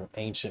 You know, they're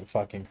ancient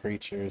fucking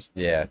creatures.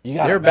 Yeah, You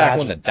gotta they're back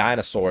when the imagine-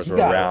 dinosaurs You were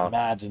gotta around.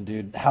 imagine,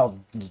 dude, how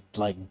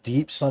like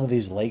deep some of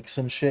these lakes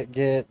and shit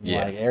get.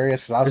 Yeah. Like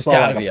areas. 'Cause I There's saw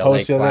gotta like be a a Lake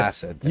post the other day.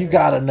 Placid. You there.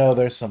 gotta know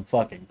there's some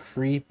fucking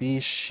creepy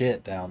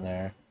shit down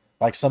there.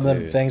 Like some of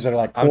them Dude. things that are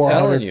like I'm telling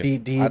 400 you.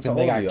 feet deep, I and told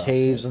they you got I've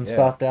caves seen- and yeah.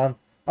 stuff down.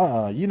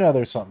 You know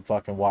there's something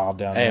fucking wild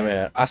down Hey there.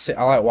 man,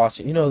 I like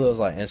watching. You know those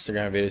like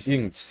Instagram videos. You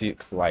can see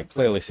like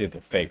clearly see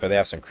they're fake, but they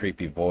have some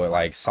creepy boy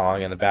like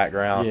song in the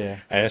background. Yeah.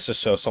 And it's just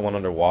shows someone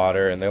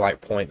underwater, and they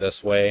like point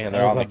this way, and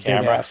they're And on the it's a big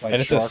camera, ass, like,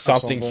 and it's just shark or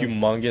something something.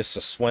 humongous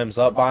just swims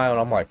up by, and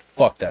I'm like,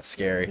 fuck, that's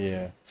scary.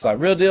 Yeah. It's like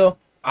real deal.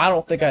 I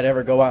don't think I'd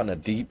ever go out on a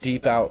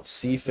deep out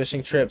sea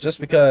fishing trip just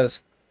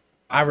because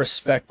I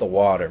respect the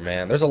water,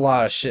 man. There's a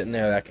lot of shit in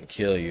there that can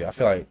kill you. I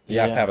feel like you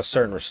have to Yeah. have a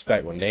certain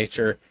respect with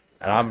nature,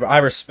 and I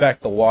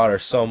respect the water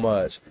so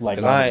much Like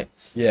because on like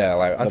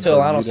the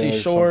until I don't Bermuda see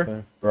or shore,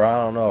 something. bro, I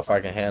don't know if I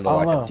can handle I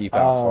like don't a know. deep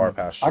out far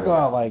past shore. I go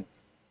out like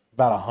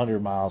about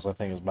 100 miles. I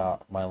think is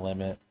about my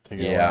limit to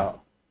go Yeah. out.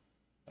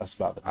 That's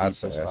about the I'd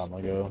say deepest that's- I'm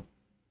gonna go.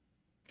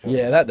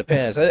 Yeah, that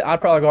depends.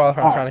 I'd probably go out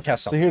there trying to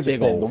catch some So here's the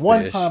big thing: old the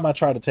one fish. time I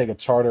tried to take a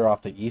charter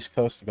off the East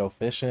Coast to go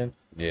fishing,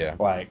 Yeah.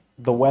 like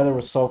the weather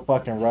was so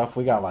fucking rough.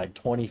 We got like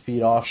 20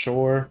 feet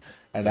offshore,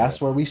 and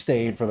that's where we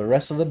stayed for the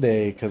rest of the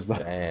day because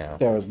Damn.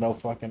 there was no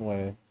fucking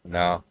way.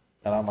 No.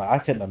 And I'm like, I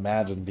couldn't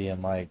imagine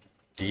being like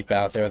Deep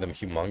out there, them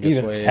humongous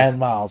even waves. 10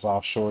 miles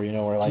offshore. You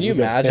know, where like Can you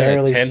could imagine a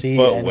barely 10 see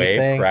foot wave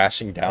anything.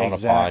 crashing down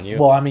upon you?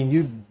 Well, I mean,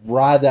 you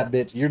ride that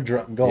bitch. You're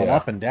going Yeah.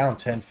 up and down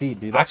 10 feet,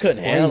 dude. I That's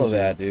couldn't handle crazy.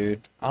 that,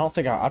 dude. I don't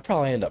think I'd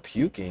probably end up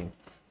puking.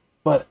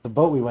 But the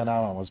boat we went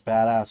out on was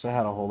badass. It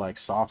had a whole like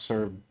soft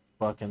serve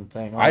fucking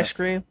thing. on Ice it.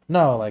 cream?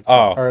 No, like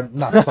Oh. or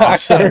not I soft got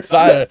serve.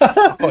 excited.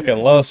 I fucking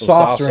love some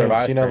soft soft serve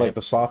drinks. ice You know, cream. like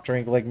the soft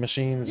drink like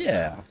machines.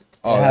 Yeah. It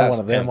Oh, had that's one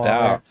of them pimped on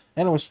out. there,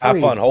 and it was free. Have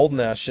fun holding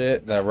that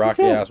shit, that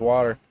rocky could. ass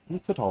water. You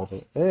could hold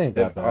it. It ain't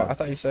that bad. I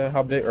thought you said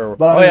how big, or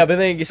But I oh mean- yeah, but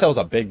then you said it was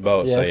a big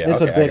boat. Yeah, so it's, yeah,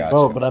 it's okay, a big I got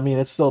boat, you. but I mean,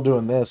 it's still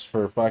doing this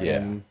for fucking.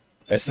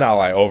 Yeah. It's not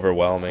like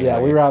overwhelming. Yeah,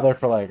 like, we were out there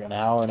for like an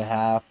hour and a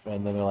half,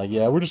 and then they're like,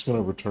 "Yeah, we're just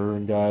gonna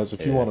return, guys.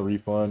 If you Yeah. want a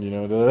refund, you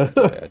know."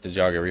 Yeah, did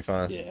y'all get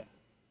refunds? Yeah.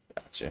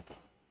 Gotcha.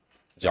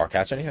 Did y'all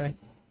catch anything?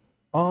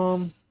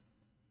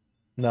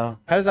 No.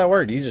 How does that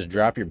work? Do you just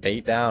drop your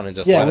bait down and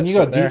just Yeah, let when it you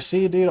go sit there? deep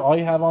sea, dude, all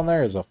you have on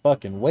there is a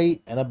fucking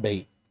weight and a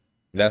bait.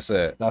 That's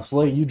it. That's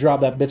late. You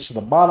drop that bitch to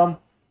the bottom.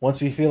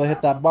 Once you feel it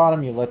hit that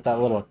bottom, you let that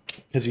little,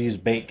 because you use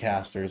bait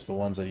casters, the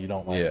ones that you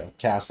don't like Yeah.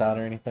 cast out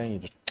or anything. You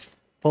just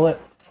pull it.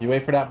 You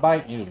wait for that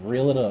bite. You just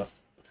reel it up.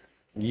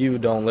 You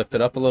don't lift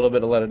it up a little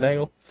bit to let it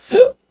dangle.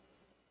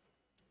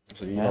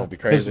 So you Yeah. don't be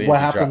 'Cause crazy. what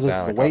if you drop happens is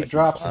down the and caught a weight huge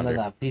drops and then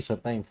flounder. that piece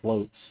of thing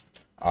floats.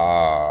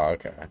 Ah,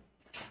 okay.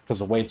 Because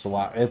the weight's a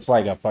lot. It's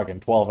like a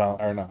fucking 12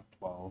 ounce, or not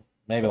 12,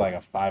 maybe like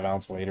a 5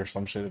 ounce weight or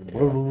some shit.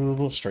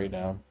 Straight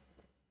down.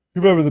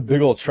 You remember the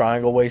big old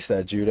triangle waist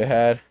that Judah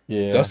had?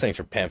 Yeah. Those things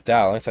were pimped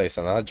out. Let me tell you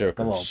something. That joker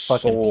Them little was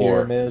fucking sore.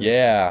 pyramids.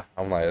 Yeah.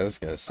 I'm like, this is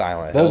gonna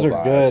silent. Those hell are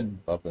vibes. good,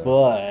 Love them.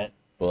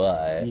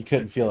 but you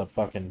couldn't feel it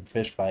fucking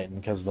fish biting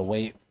because the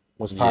weight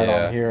was tied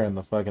Yeah. on here and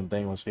the fucking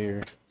thing was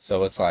here.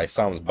 So it's like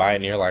something's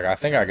biting you. Like, I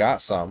think I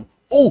got some.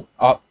 Oh,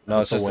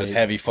 no, it's It's a just this weight.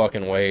 heavy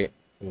fucking weight.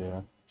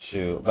 Yeah.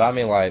 Shoot. But I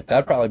mean, like,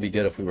 that'd probably be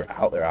good if we were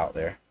out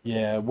there.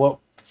 Yeah. Well,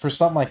 for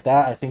something like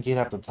that, I think you'd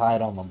have to tie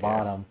it on the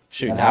bottom.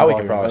 Shoot, and now have we all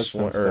could your probably hooks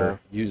and swim or stuff.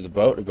 use the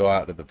boat to go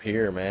out to the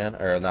pier, man.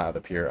 Or not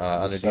the pier,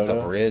 underneath the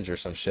Soda? bridge or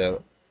some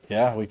shit.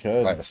 Yeah, we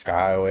could. Like the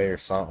Skyway or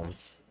something.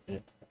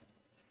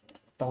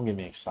 Don't get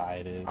me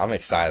excited. I'm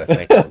excited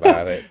thinking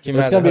about it. Can you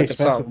It's imagine gonna be hooking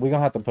expensive. something? We're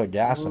gonna have to put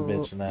gas and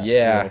bitch in that.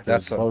 Yeah, 'cause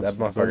that's what- that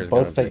motherfucker's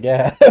boats gonna take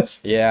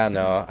gas.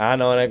 Yeah, I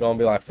know it ain't gonna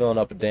be like filling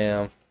up a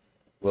damn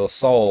little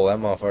soul. That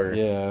motherfucker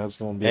Yeah, it's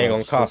gonna be. ain't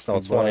like gonna cost no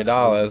 $60.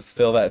 $20 to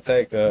fill that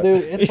tank up.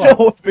 Dude, it's you like-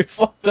 know what we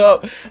fucked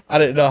up? I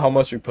didn't know how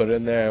much we put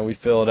in there, and we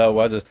filled up.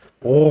 I just,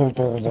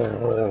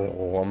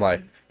 I'm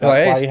like, That's why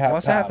hey, you have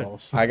what's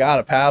paddles. happening? I got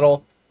a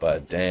paddle,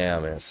 but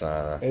damn, It's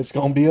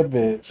gonna be a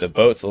bitch. the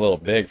boat's a little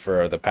big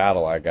for the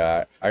paddle I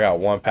got. I got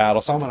one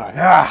paddle, so I'm like,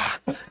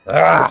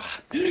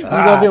 You're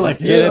gonna be like,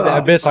 get in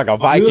that "Yeah." bitch like a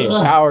Viking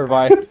Yeah. powered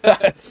by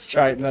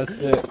striking that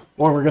shit.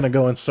 Or we're gonna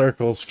go in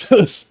circles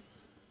because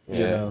Yeah,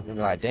 You know. you're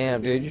like,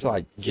 damn, dude, you're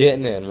like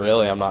getting in.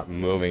 Really, I'm not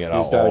moving at you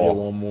just gotta get all.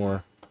 one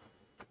more.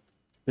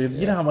 Dude,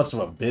 you know how much of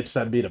a bitch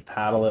that'd be to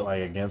paddle it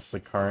like against the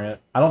current?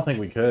 I don't think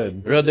we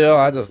could. Real deal,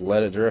 I just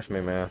let it drift me,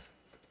 man.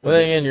 But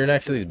then again, you're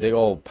next to these big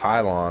old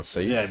pylons, so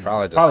you Yeah, can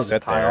probably just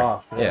sit tie there.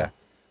 off. Yeah.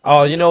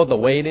 Oh, you know what the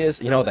weight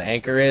is? You know what the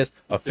anchor is?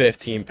 A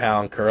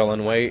 15-pound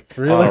curling weight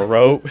Really? on a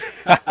rope.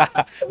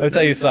 Let me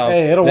tell you something.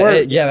 Hey, it'll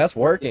work. Yeah, that's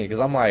working. Because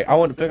I'm like, I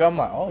went to pick up, I'm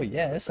like, oh,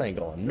 yeah, this ain't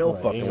going no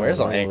Like, fucking ain't where. It's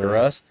going on anchor nowhere.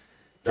 us.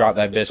 Drop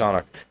that bitch on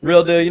a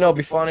real deal. You know, it'd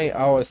be funny.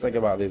 I always think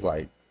about these,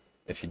 like,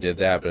 if you did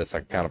that, but it's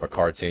like kind of a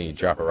cartoon. You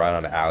drop it right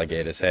on the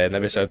alligator's head, and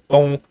that bitch said,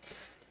 boom.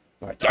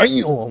 Like, damn.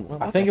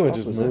 I think it would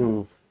just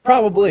move.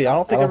 Probably. I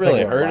don't think I it don't think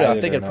really it would hurt it. I ride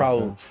it think or it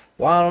probably. nothing.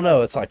 Well, I don't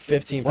know. It's like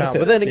 15 What pounds.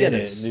 if But then it again,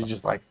 did it it's. and you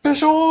just like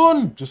fish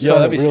on. Just Yo,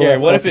 trying that'd to be reel scary.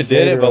 that What if it fucking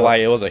did it, gator but up.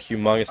 like it was a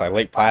humongous like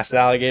Lake Placid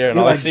alligator, and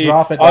You, all like, you see,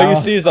 drop it all you down.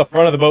 see is the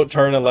front of the boat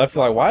turning left.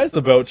 You're like, why is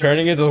the boat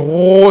turning? It just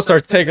whoa,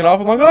 starts taking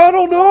off. I'm like, I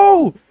don't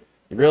know.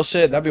 Real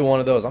shit. That'd be one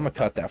of those. I'm gonna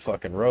cut that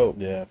fucking rope.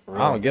 Yeah, for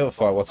real. I don't give a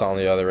fuck what's on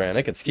the other end.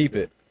 It can keep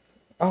it.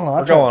 I don't know.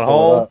 We're going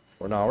home.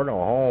 We're going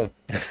home.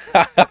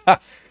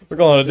 We're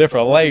going to a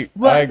different lake.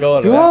 I ain't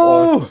going to that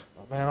one.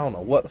 Man, I don't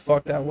know what the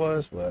fuck that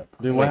was, but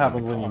Dude, what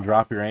happens when you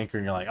drop your anchor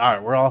and you're like, all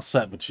right, we're all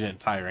set, but you didn't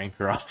tie your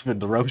anchor off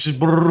and the rope just.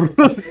 Damn,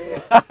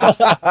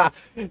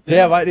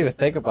 I didn't even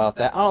think about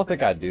that. I don't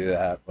think I'd do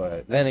that,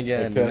 but then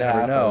again, It you could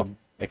never know. happen.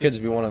 It could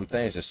just be one of them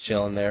things, just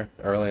chilling there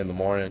early in the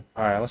morning.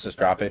 All right, let's just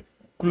drop it.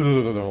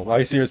 All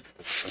you see is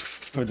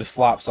it just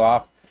flops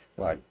off.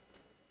 Like,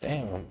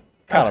 damn,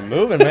 kind of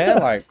moving, man.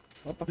 Like,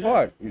 what the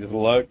fuck? You just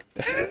look.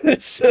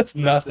 It's just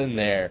nothing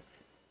there.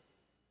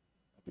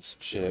 Some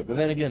shit. But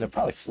then again, it'd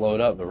probably float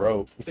up the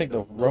rope. You think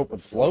the rope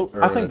would float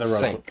or I think would the it rope.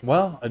 sink?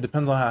 Well, it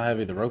depends on how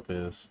heavy the rope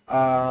is.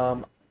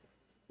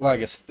 Like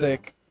it's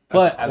thick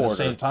But a at the quarter.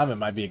 same time, it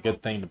might be a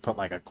good thing to put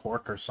like a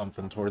cork or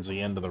something towards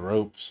the end of the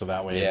rope, so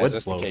that way it Yeah, would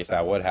just in float. case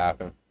that would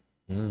happen.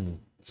 That's a good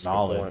point.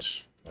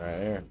 Knowledge. Right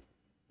here.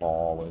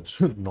 Knowledge.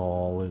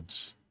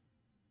 Knowledge.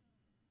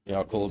 You know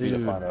how cool it'd be to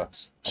Dude, find a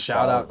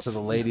Shout out to balance.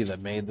 the lady that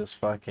made this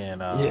fucking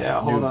Yeah, new hold on.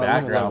 Let me look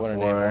background what her for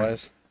name her.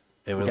 was.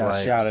 It was gotta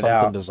like shout it something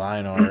out.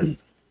 design art.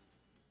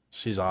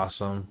 She's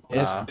awesome.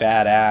 It's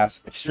badass.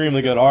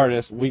 Extremely good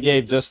artist. We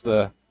gave just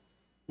the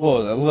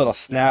little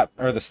snap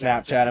or the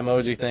Snapchat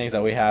emoji things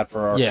that we had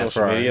for our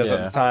social medias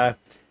at the time.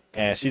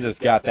 And she just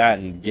got that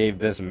and gave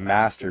this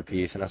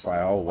masterpiece. And it's like,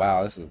 oh,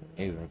 wow, this is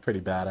amazing. Pretty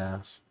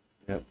badass.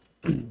 Yep.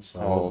 So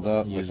Hold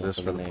up. use Looking this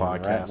for for the the name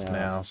right podcast now.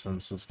 now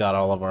since it's got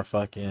all of our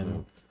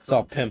fucking It's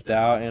all pimped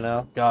out, you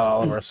know? got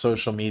all of our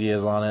social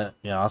medias on it.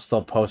 You know, I'll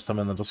still post them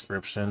in the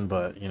description,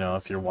 but you know,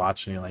 if you're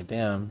watching, you're like,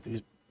 damn,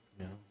 these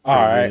All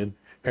pretty right. good.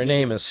 Her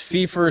name is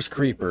Feefers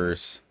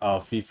Creepers. Oh,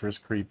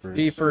 Feefers Creepers.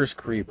 Feefers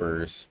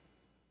Creepers.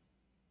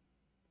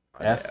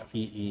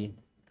 FEE.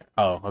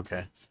 Oh,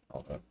 okay.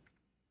 Okay.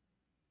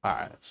 All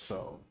right,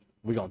 so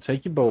we're gonna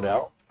take your boat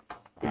out. We're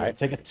gonna Alright.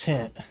 take a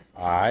tent,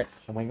 All right.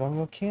 and we're gonna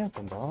go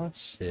camping, dog.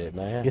 Shit,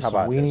 man. Get How some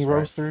about weenie this, right?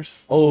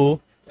 roasters. Oh,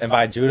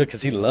 invite Judah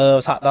because he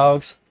loves hot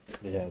dogs.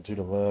 Yeah,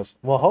 Judah loves.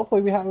 Well,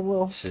 hopefully we have a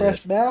little Shit.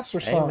 fresh bass or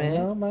Hey, something. man. You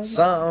know, man.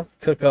 Some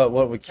cook up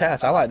what we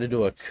catch. I like to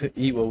do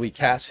eat what we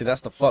catch. See,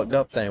 that's the fucked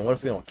up thing. What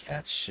if we don't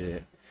catch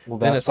shit? Well,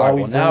 Then that's it's why like,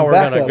 we well, now bring we're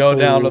gonna backup go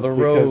down to food, the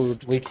because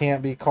road. We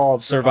can't be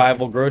called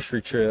Survival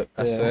grocery trip.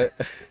 That's Yeah. it.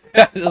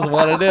 I just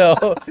want to know.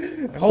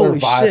 Holy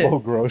survival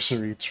shit!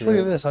 grocery trip. Look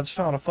at this. I just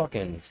found a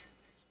fucking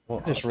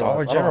Just Dollar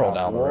realized I don't General have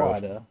down the road.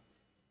 water.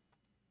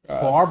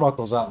 Well,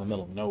 Arbuckle's out in the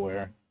middle of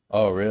nowhere.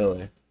 Oh,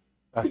 really?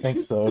 I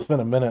think so. It's been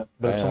a minute,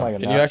 but it's in Damn. like a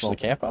Can you national- actually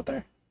camp out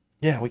there?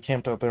 Yeah, we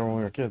camped out there when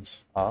we were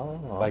kids. Oh,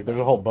 Like, there's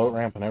a whole boat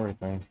ramp and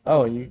everything.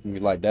 oh, you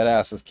can like dead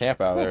ass just camp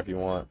out there if you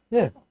want.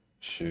 Yeah.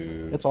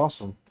 Shoot. It's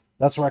awesome.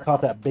 That's where I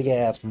caught that big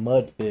ass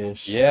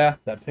mudfish. Yeah.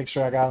 That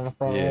picture I got in the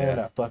front Yeah. room,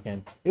 that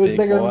fucking. It was Big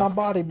bigger boy. than my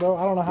body, bro.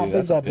 I don't know how Dude,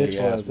 big that's a that bitch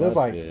big-ass was. It was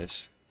like,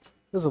 mudfish.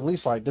 it was at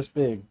least like this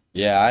big.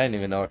 Yeah, I didn't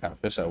even know what kind of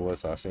fish that was.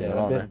 So I seen it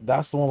Yeah, on there.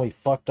 that's the one we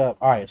fucked up.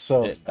 All right,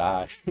 so It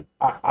died.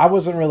 I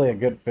wasn't really a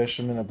good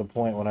fisherman at the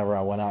point whenever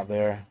I went out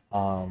there.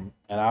 And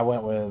I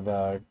went with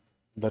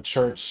the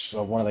church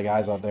of one of the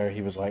guys out there.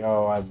 He was like,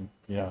 oh,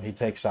 he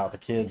takes out the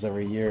kids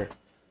every year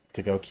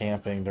to go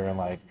camping during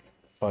like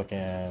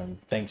fucking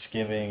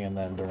Thanksgiving and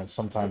then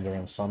sometime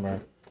during the summer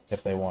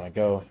if they want to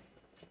go.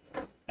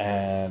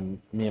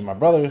 And me and my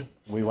brother,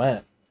 we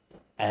went.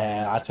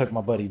 And I took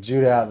my buddy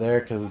Judah out there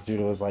because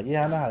Judah was like,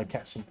 yeah, I know how to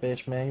catch some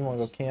fish, man. You want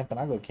to go camping?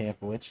 I'll go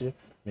camping with you.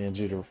 Me and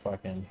Judah were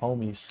fucking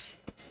homies.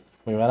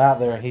 We went out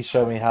there and he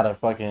showed me how to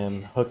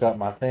fucking hook up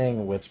my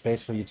thing, which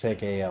basically you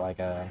take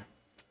a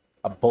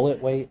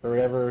bullet weight or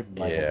whatever,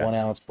 like Yeah. a 1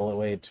 ounce bullet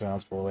weight, 2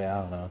 ounce bullet weight,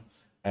 I don't know,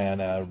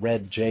 and a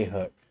red J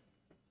hook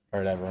or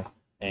whatever,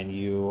 and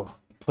you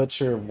put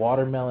your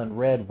watermelon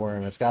red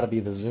worm. It's got to be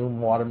the Zoom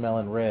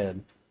watermelon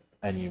red,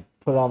 and you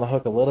put it on the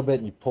hook a little bit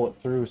and you pull it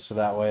through so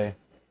that way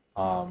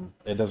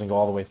it doesn't go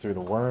all the way through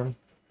the worm.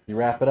 You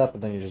wrap it up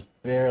and then you just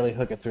barely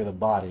hook it through the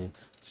body,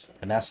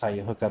 and that's how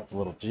you hook up the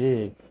little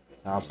jig.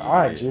 And I was like, all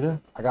right, Judah,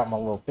 I got my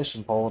little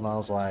fishing pole, and I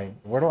was like,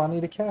 where do I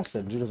need to cast it?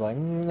 And Judah's like,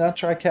 I'll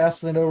try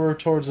casting it over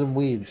towards them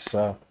weeds.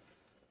 So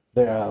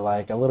they're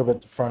like a little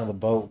bit to the front of the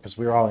boat because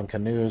we were all in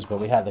canoes, but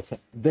we had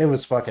they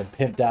was fucking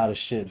pimped out as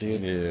shit,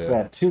 dude. Yeah. We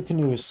had two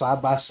canoes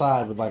side by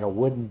side with like a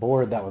wooden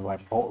board that was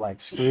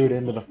like screwed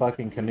into the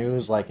fucking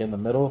canoes like in the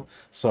middle,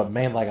 so it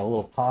made like a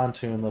little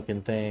pontoon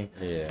looking thing.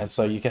 Yeah. And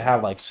so you could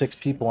have like 6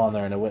 people on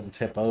there and it wouldn't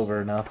tip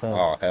over or nothing.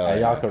 Oh, hell And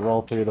yeah. y'all could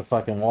roll through the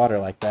fucking water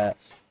like that.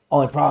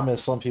 Only problem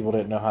is some people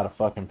didn't know how to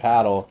fucking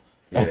paddle.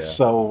 Yeah. And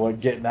so we're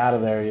getting out of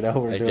there,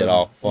 we're They doing get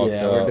all fucked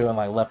we're up. doing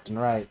like left and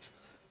right.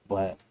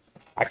 But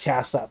I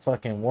cast that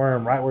fucking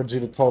worm right where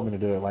Judah told me to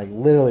do it. Like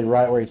literally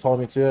right where he told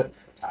me to it.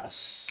 As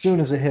soon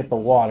as it hit the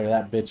water,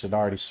 that bitch had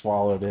already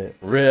swallowed it.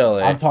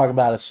 Really? I'm talking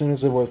about as soon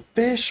as it was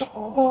fish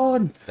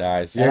on.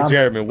 Nice. And Your I'm-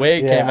 Jeremy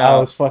Wade Yeah, came I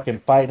out. was fucking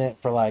fighting it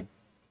for like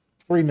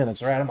 3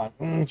 minutes, right? I'm like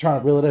trying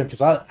to reel it in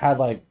because I had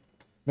like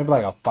maybe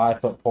like a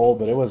 5-foot pole,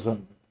 but it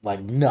wasn't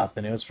like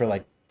nothing. It was for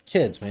like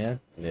kids, man.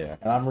 Yeah.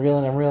 And I'm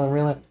reeling,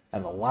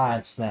 and the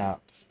line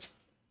snapped.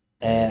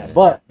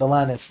 But the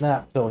line didn't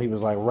snap till he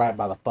was like right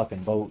by the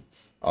fucking boat.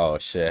 Oh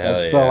shit. Hell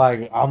And yeah. so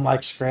like I'm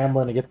like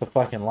scrambling to get the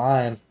fucking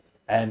line,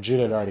 and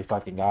Judah had already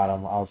fucking got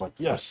him. I was like,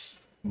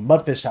 yes,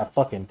 mudfish have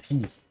fucking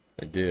teeth.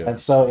 They do. And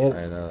so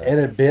I know. it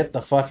had bit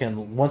the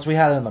fucking, once we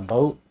had it in the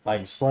boat,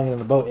 like slung it in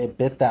the boat, it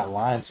bit that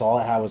line. So all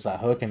it had was that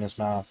hook in its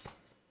mouth.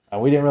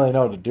 And we didn't really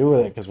know what to do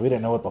with it because we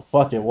didn't know what the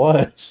fuck it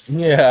was.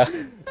 Yeah.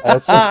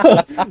 And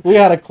so we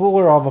had a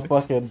cooler on the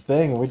fucking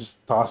thing, and we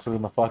just tossed it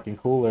in the fucking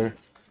cooler,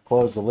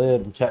 closed the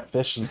lid, and kept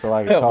fishing for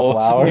like a couple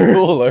What's in the hours.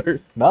 cooler?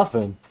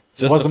 Nothing.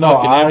 Just wasn't a no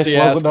fucking ice.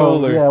 empty-ass Wasn't no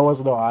cooler. yeah. It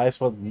wasn't no ice.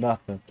 Wasn't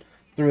nothing.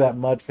 Threw that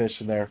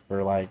mudfish in there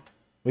for like.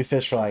 We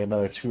fished for like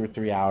another 2 or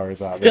 3 hours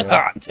out there.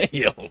 God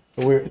damn.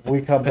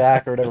 We come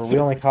back or whatever. We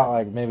only caught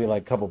like maybe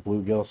like a couple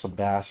bluegill, some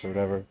bass or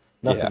whatever.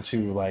 Nothing Yeah.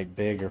 too like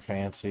big or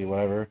fancy,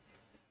 whatever.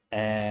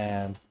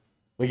 And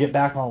we get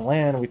back on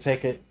land, we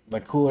take it the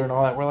cooler and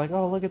all that. We're like,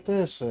 oh, look at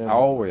this. And How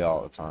old were you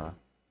all the time?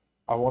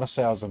 I want to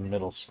say I was in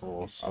middle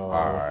school, so All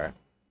right.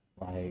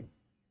 like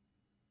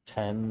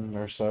 10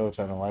 or so,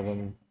 10,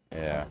 11.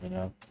 Yeah. You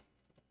know.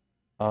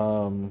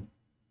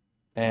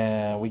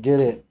 And we get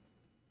it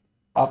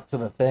up to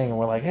the thing, and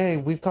we're like, hey,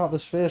 we've caught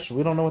this fish.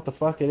 We don't know what the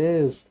fuck it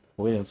is.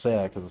 We didn't say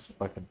that because it's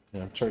fucking,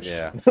 church.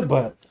 Yeah.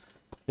 But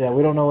yeah,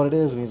 we don't know what it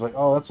is. And he's like,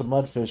 oh, that's a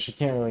mudfish. You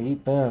can't really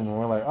eat them. And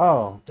we're like,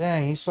 oh,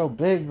 dang, he's so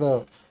big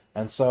though.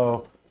 And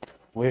so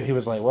he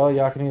was like, well,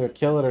 y'all can either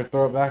kill it or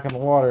throw it back in the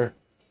water.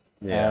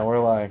 Yeah. And we're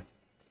like,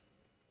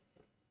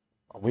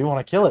 we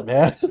want to kill it,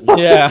 man.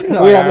 Yeah.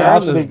 We have the I'm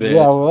option this to, bitch.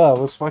 yeah, well,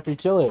 let's fucking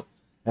kill it.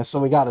 And so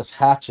we got this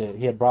hatchet.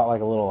 He had brought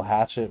like a little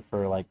hatchet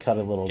for like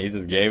cutting little. He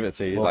just gave it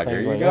to you. He's little like,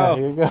 here things you yeah, go.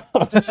 here you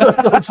go. Just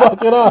go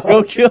fuck it up.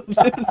 Go kill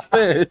this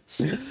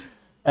fish.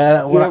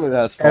 And Dude,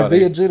 that's and funny.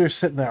 me and Jude are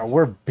sitting there.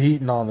 We're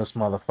beating on this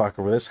motherfucker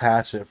with this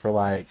hatchet for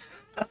like,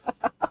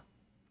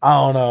 I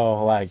don't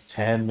know, like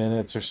 10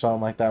 minutes or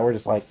something like that. We're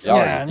just like, Y'all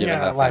are yeah, just giving yeah,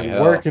 that like thing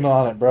hell. working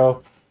on it,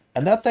 bro.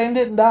 And that thing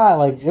didn't die.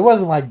 Like, it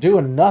wasn't like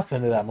doing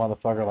nothing to that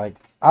motherfucker. Like,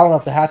 I don't know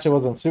if the hatchet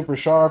wasn't super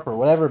sharp or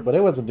whatever, but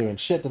it wasn't doing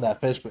shit to that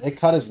fish. But it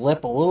cut his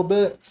lip a little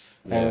bit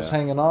and it was Yeah.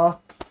 hanging off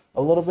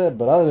a little bit.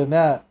 But other than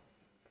that,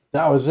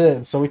 that was it.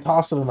 And so we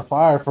tossed it in the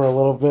fire for a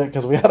little bit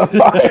because we had a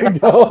fire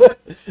going.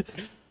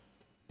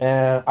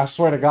 And I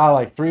swear to God,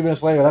 like 3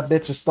 minutes later, that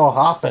bitch is still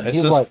hopping. It's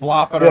He's just like,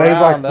 flopping yeah, around.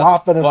 he's like That's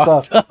flopping and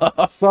fucked stuff.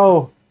 up.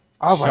 So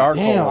I was like,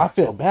 Charcoal. damn, I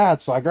feel bad.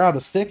 So I grabbed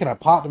a stick and I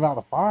popped him out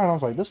of the fire. And I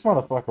was like, this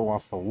motherfucker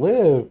wants to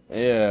live.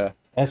 Yeah.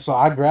 And so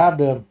I grabbed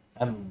him,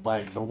 and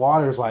like the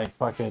water's like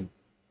fucking,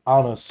 I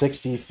don't know,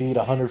 60 feet,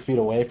 100 feet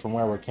away from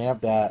where we're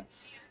camped at.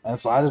 And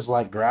so I just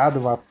like grabbed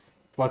him, I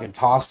fucking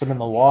tossed him in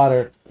the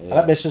water. And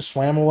that bitch just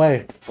swam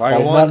away. Like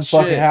Like one nothing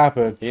fucking shit.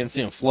 happened. He didn't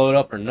see him float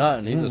up or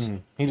nothing. He just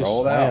He just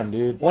rolled swam, out.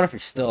 dude. Wonder if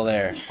he's still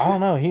there. I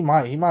don't know. He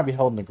might be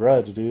holding a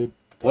grudge, dude.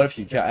 What if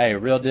you caught, hey,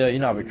 real deal, you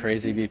know it'd be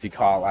crazy if you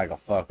caught like a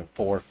fucking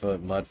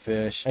 4-foot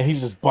mudfish. And he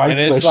just bites And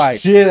it's the like,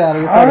 shit out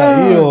of you like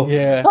a eel.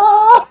 Yeah.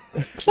 Ah!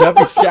 That'd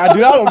be scary.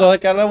 Dude, I don't know,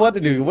 like, I don't know what to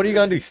do. What are you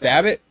gonna do?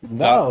 Stab it?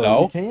 No,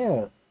 No. you can't. You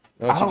know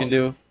I what you don't- can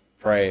do?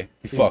 Pray.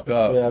 You fuck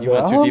up. Yeah, you but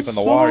went too I'm deep in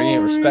the water. You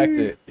didn't respect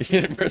sorry. it.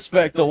 You didn't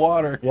respect the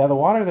water. Yeah, the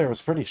water there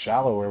was pretty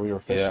shallow where we were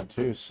fishing Yeah.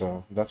 too,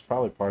 so that's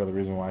probably part of the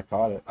reason why I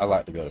caught it. I'd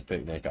like to go to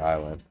Picnic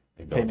Island.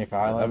 And go- Picnic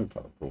Island? That'd be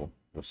probably cool.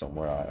 Go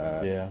somewhere like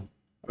that. Yeah,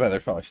 I bet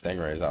there's probably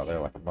stingrays out there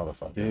like a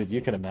motherfucker. dude, you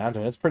can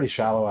imagine it's pretty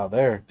shallow out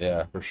there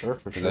Yeah. for sure.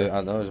 'Cause Sure.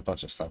 I know there's a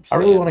bunch of stuff. I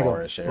really want to go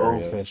sandbarish bow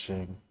areas.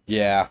 fishing.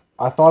 Yeah.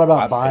 I thought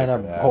about I'd buying pay a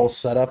for that. whole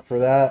setup for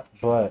that,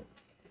 but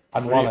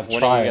I'd want to When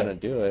try are you it. gonna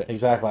do it?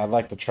 Exactly, I'd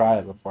like to try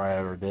it before I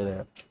ever did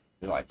it.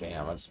 You're like,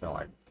 damn, I just spent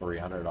like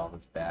 $300 on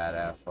this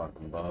badass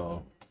fucking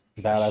bow.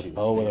 Badass Shoot a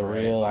bow with a stingray.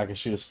 reel. I can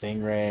shoot a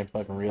stingray and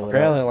fucking reel it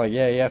Apparently, up. like,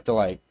 yeah, you have to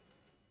like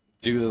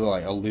do the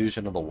like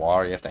illusion of the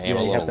water. You have to aim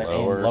Yeah, a you little have to aim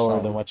lower. or lower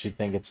something. than what you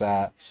think it's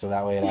at, so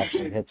that way it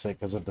actually hits it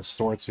because it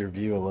distorts your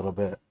view a little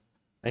bit.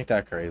 Ain't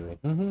that crazy?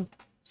 Mm-hmm.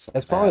 Some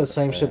It's probably the badass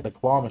same thing. shit the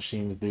claw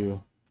machines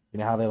do. You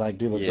know how they like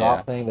do the Yeah.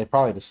 drop thing? They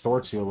probably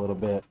distort you a little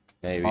bit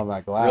Maybe. on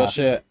that glass. Real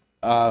shit.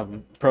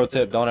 Pro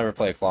tip: don't ever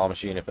play a claw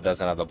machine if it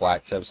doesn't have the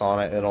black tips on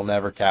it. It'll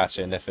never catch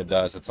it, and if it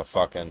does, it's a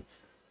fucking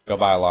go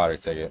buy a lottery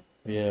ticket.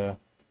 Yeah,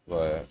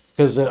 But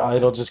because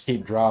it'll just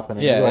keep dropping.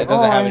 And yeah, you're like, it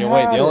doesn't "Oh, have I any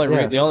weight. had The only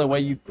it." Yeah. the only way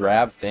you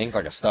grab things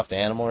like a stuffed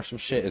animal or some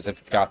shit is if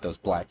it's got those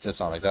black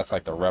tips on it. 'Cause that's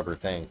like the rubber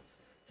thing.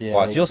 Yeah,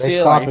 Watch, you'll see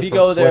it stop like if you from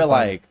go there slipping.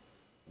 like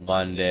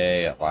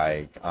Monday at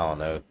like I don't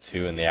know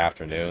 2 in the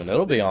afternoon,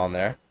 it'll be on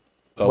there.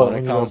 But But when when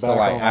it you go comes to back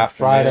like on,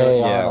 afternoon, Friday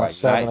yeah, on, like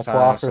 7 nighttime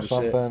o'clock or or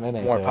some shit, something, it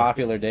ain't more there.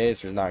 popular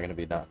days, there's not gonna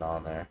be nothing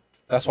on there.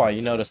 That's why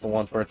you notice the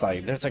ones where it's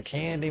like there's a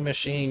candy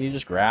machine, you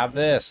just grab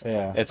this.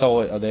 Yeah. It's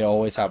always they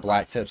always have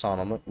black tips on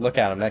them. Look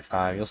at them next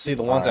time. You'll see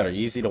the ones that are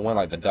easy to win,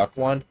 like the duck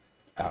one.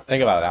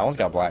 Think about it. That one's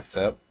got black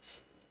tip.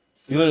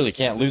 You literally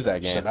can't lose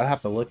that game. Shit, I'd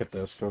have to look at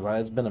this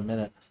because it's been a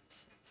minute.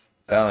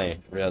 Telling you,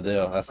 real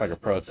deal. That's like a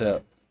pro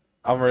tip.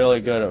 I'm really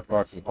good at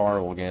fucking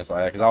carnival games like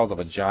that because I was a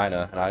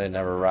vagina and I didn't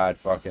ever ride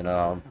fucking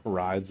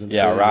Rides and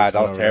yeah shit, rides. just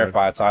I was whatever.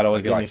 terrified, so I'd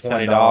always get Give like me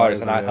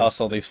 $20 and $10, I'd yeah.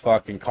 hustle these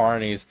fucking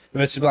carnies. The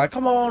bitch would be like,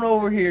 "Come on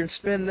over here and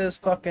spend this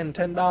fucking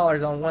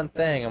 $10 on one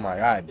thing." I'm like,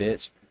 "All right,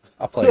 bitch,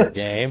 I'll play your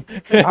game."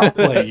 I'll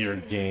play your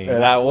game.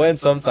 And I win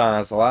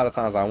sometimes. A lot of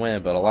times I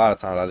win, but a lot of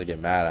times I just get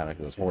mad at it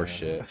because it's horse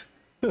shit.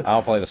 I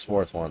don't play the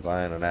sports ones.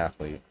 I ain't an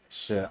athlete.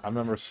 Shit, I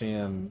remember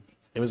seeing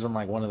it was in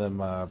like one of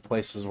them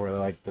places where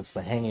like it's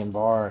the hanging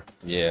bar.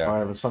 Yeah. Or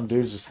whatever. Some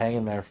dude's just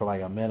hanging there for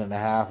like a minute and a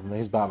half, and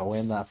he's about to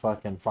win that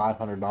fucking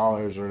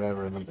 $500 or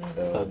whatever. And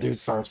the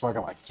dude starts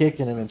fucking like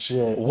kicking him and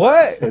shit.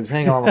 What? He's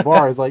hanging on the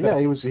bar. He's like, yeah,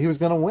 he was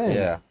gonna win.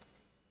 Yeah.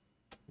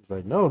 He's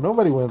like, no,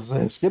 nobody wins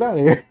this. Get out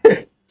of here.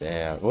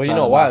 Damn. Well, you Trying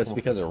know to why? knock It's him.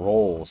 because it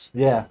rolls.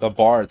 Yeah. The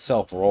bar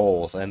itself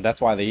rolls, and that's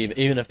why they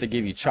even if they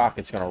give you chalk,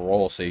 it's gonna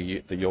roll, so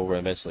you'll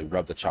eventually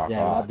rub the chalk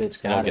Yeah, off, that bitch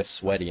and it'll got get it.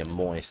 sweaty and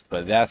moist.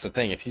 But that's the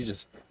thing: if you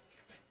just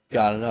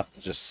got enough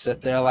to just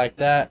sit there like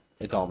that,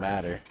 it don't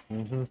matter.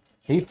 Hmm.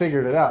 He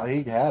figured it out.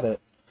 He had it.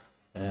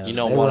 And You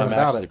know they one weren't I'm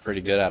about actually it.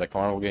 pretty good at a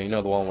carnival game. You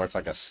know the one where it's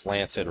like a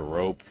slanted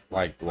rope,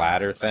 like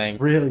ladder thing,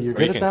 Really, you're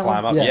where you good at can that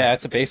climb one? up. Yeah,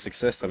 it's a basic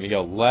system. You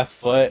go left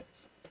foot,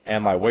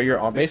 and like where you're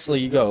on, basically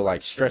you go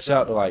like stretch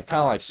out to like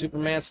kind of like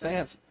Superman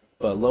stance,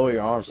 but lower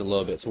your arms a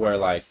little bit to where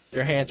like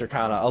your hands are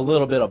kind of a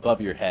little bit above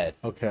your head,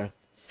 Okay.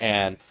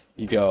 and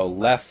you go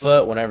left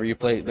foot whenever you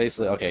play.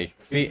 Basically, okay,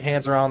 feet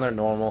hands are on there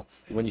normal.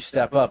 When you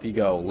step up, you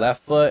go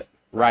left foot,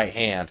 right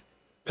hand,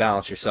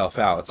 balance yourself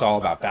out. It's all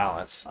about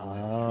balance.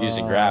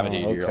 Using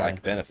gravity to your okay.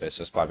 like benefits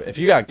just by if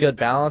you got good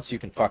balance you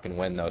can fucking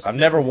win those. I've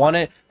never won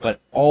it, but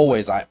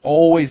I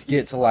always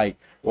get to like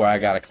where I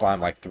gotta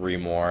climb like 3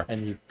 more.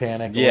 And you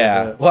panic. A Yeah,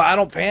 little bit. well I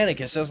don't panic,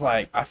 it's just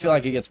like I feel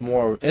like it's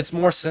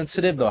more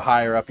sensitive the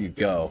higher up you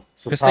go.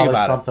 So Just think probably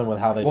about something with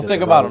how they. well did think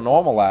the about a rope.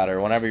 normal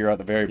ladder. Whenever you're at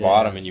the very Yeah,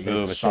 bottom and you it's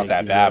move, it's not that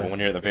shaky, bad, yeah. but when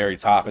you're at the very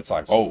top it's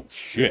like, oh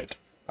shit,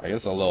 like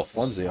it's a little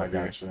flimsy I up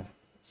here. got you.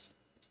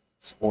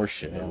 It's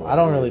horseshit. Yeah, I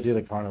don't really do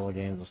the carnival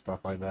games and stuff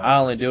like that. I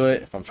only do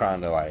it if I'm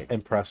trying to like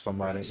Impress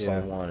somebody. Yeah.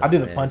 someone I do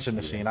the win. punching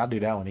machine. I do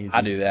that one easy.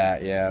 I do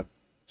that, yeah.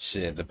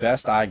 Shit, the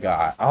best I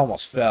got, I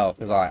almost fell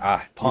because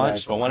I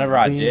punched, Yeah. but whenever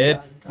I did,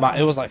 Yeah.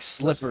 it was like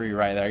slippery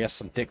right there. I guess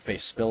some dick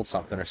face spilled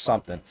something or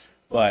something,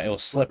 but it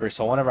was slippery.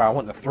 So whenever I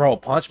went to throw a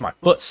punch, my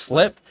foot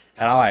slipped,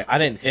 and I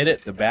didn't hit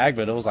it the bag,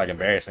 but it was like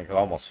embarrassing because I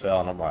almost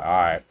fell, and I'm like,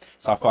 all right.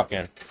 So I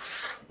fucking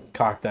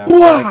Cock that. and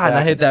like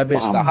I hit that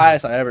bitch. The Bam.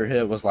 highest I ever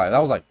hit was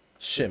like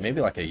shit, maybe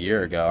like a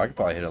year ago. I could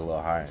probably hit it a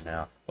little higher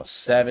now. Was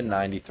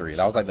 793.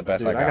 That was like the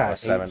best Dude, I got. Was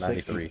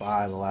 793.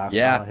 865 the last time I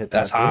Yeah, hit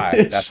that's that high.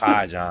 bitch. That's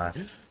high,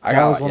 John. I That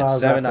got was like when I was at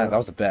 790. the- That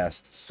was the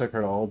best. Took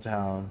her to Old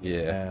Town. Yeah.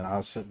 And I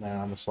was sitting there.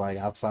 I'm just like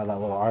outside that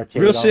little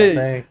arcade. Real on shit.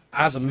 the thing.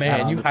 As a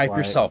man, I'm you just hype like-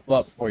 yourself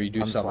up before you do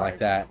I'm just something like like-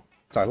 that.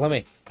 It's like, let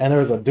me. And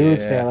there was a dude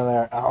Yeah. standing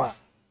there. I went,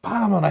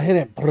 bam, and I hit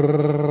it.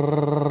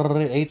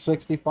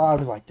 865.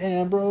 He's like,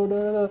 damn,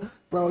 bro,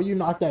 bro, you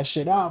knocked that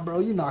shit out, bro.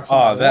 You knocked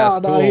somebody that's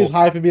out, dog. cool. He's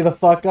hyping me the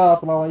fuck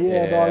up, and I'm like,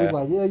 yeah, dog. Yeah. He's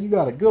like, yeah, you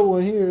got a good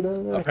one here,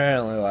 dog.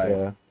 Apparently, like,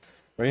 Yeah.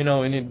 well, you know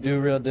what we need to do,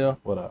 real deal?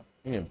 What up?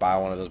 We need to buy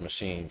one of those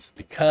machines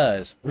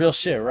because real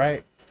shit,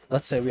 right?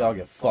 Let's say we all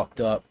get fucked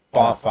up,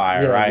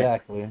 bonfire, Yeah, right?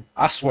 exactly.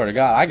 I swear to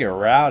God, I get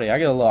rowdy. I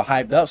get a little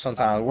hyped up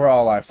sometimes. We're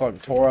all like fucking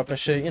tore up and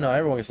shit. You know,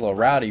 everyone gets a little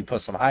rowdy. You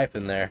put some hype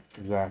in there.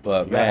 Exactly.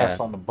 But, you gotta have man.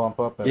 something to bump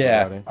up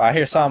Yeah, everybody. I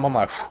hear something. I'm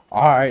like,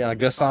 all right, and a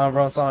good song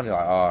runs on. You're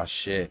like, oh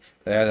shit,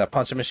 they had that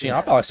punching machine.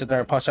 I'll probably sit there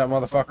and punch that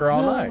motherfucker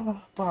all night.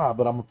 But I'm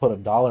gonna put a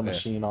dollar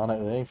machine on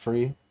it. It ain't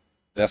free.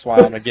 That's why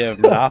I'm gonna give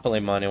Monopoly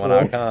money when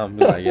I come.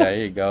 Be like, yeah,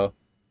 here you go.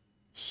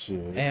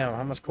 Shit. Damn,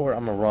 how much quarter?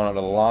 I'm gonna run out of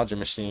the laundry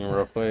machine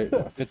real quick.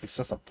 50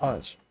 cents a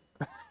punch.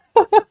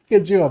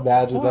 Could you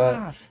imagine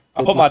that?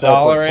 I put my 50 cents a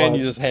dollar in. You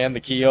punch. just hand the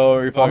key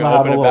over. You I'm fucking gonna have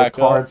open a it little back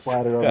card up.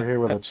 slider over here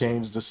with a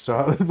change just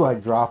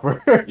like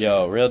dropper.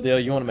 Yo, real deal.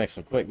 You want to make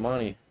some quick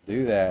money?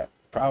 Do that.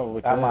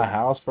 Probably. At could. my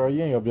house, bro,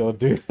 you ain't gonna be able to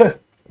do that.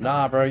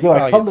 Nah, bro. You Be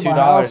like, probably come get to my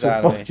house $2 out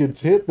and of me. fucking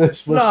hit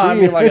this machine. No, I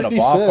mean like in a 50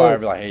 bonfire, cents.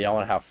 be like, hey, y'all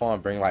want to have fun?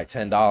 Bring like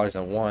 $10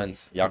 in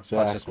ones. Y'all can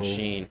punch this Exactly.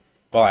 machine.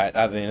 But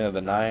at the end of the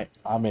night,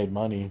 I made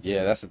money.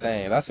 yeah, that's the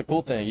thing. That's the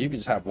cool thing. You can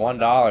just have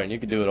 $1 and you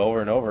can do it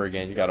over and over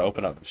again. You got to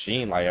open up the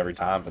machine like every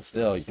time, but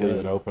still, you Just leave it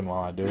could. open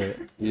while I do it.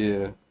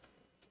 Yeah.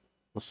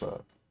 What's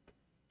up?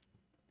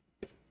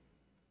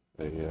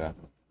 But yeah.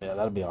 Yeah,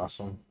 that'd be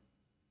awesome.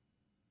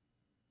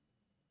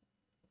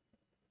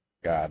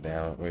 God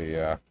damn it, we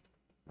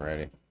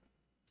ready.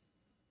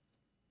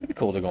 It'd be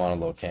cool to go on a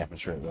little camping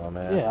trip though,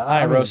 man. Yeah, I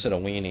I ain't mean- roasted a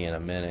weenie in a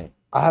minute.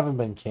 I haven't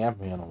been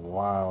camping in a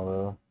while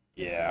though.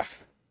 Yeah.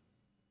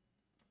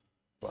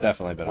 It's But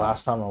definitely been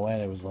Last time I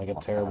went, it was like a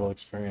terrible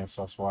experience.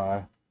 That's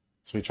why.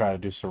 So we tried to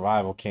do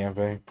survival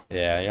camping.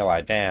 Yeah, you're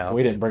like, damn.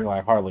 We didn't bring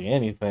like hardly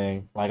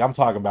anything. Like I'm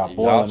talking about Y'all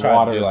boiling tried to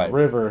water do, in like, the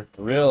river.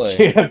 Really?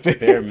 Camping.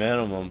 Bare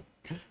minimum.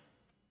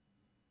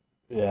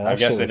 Yeah, I that guess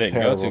shit it was didn't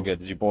terrible. go too good.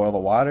 Did you boil the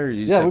water? Or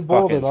you Yeah, just we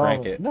boiled fucking it all.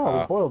 drank it? No, we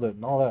Oh. boiled it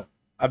and all that.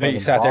 I bet you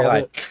fucking sat there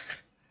bottled like.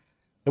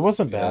 It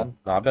wasn't bad.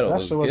 No, I bet it It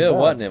was actually good, wasn't bad.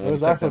 wasn't it? It When you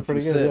was took actually them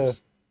pretty few good, yeah.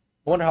 sips?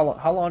 I wonder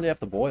how long do you have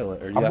to boil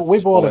it? Or do you have to We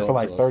just boiled boil it for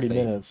like till 30 stay-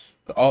 minutes.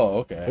 Oh, We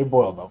okay.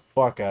 boiled the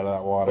fuck out of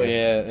that water. Well,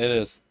 yeah, it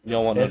is. You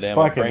don't want no It's damn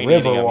fucking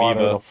brain-eating river water.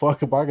 amoeba. The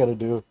fuck am I gonna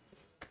do?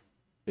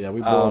 Yeah,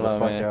 we I don't boiled the know,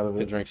 fuck man. out of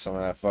Could it. drink some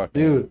of that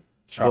fucking Dude,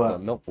 chocolate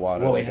what- milk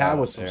water. what they we got had up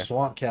was some there.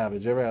 swamp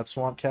cabbage. You ever had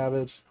swamp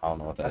cabbage? I don't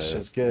know what That that shit's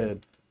is.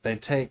 good. They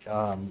take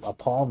a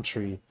palm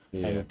tree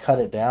Yeah. and cut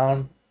it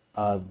down,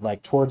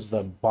 like towards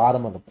the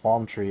bottom of the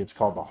palm tree. It's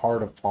called the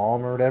heart of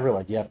palm or whatever.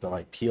 Like you have to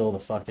like peel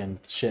the fucking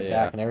shit Yeah.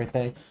 back and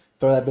everything.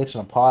 Throw that bitch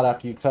in a pot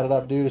after you cut it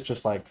up, dude. It's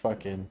just like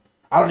fucking.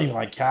 I don't even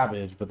like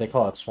cabbage, but they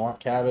call it swamp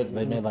cabbage.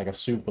 They made like a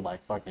soup with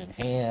like fucking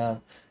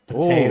ham,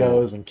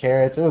 potatoes, and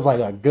carrots. It was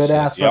like a good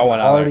ass Y'all fucking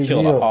went out there hearty and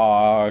killed meal. a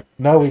hog.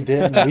 No, we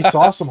didn't. We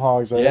saw some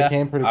hogs. Though. Yeah, They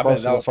came pretty I bet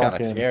close that to was the kind of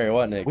fucking. scary,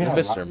 wasn't it? We had,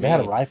 Mr. they had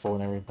a Meat. rifle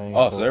and everything.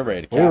 Oh, so they're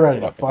ready to we were ready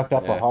to fucking- fuck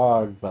up yeah. a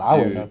hog, but I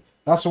wouldn't Dude. have.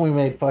 That's when we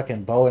made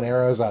fucking bow and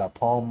arrows out of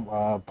palm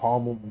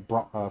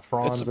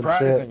fronds It's and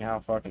surprising shit. how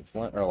fucking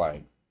Flint or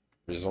like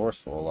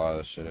resourceful a lot of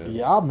this shit is.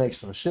 Yeah, I'll make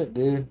some shit,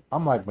 dude.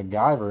 I'm like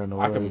MacGyver in the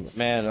I can, woods.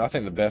 man. I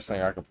think the best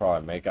thing I could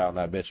probably make out in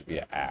that bitch would be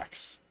an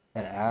axe,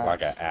 An axe.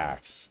 like an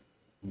axe.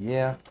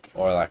 Yeah,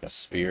 Or like a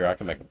spear. I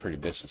can make a pretty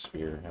bitchin'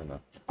 spear. And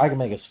I can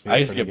make a spear. I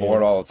used to pretty get bored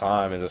good. all the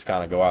time and just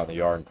kind of go out in the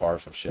yard and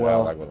carve some shit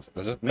Well, out. Like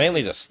with just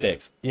mainly just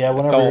sticks. Yeah, And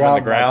whenever throw you're them in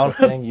out the in like the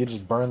ground. thing, you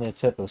just burn the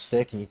tip of the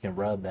stick and you can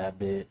rub that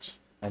bitch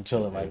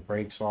until it like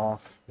breaks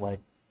off. Like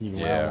you can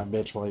Yeah. rub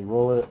that bitch while you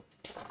roll it.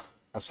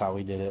 That's how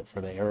we did it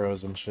for the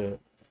arrows and shit.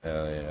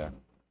 Hell yeah.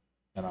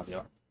 And I'll be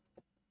like,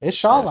 it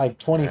shot Yeah. like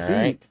 20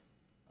 Alright. feet.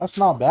 That's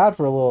not bad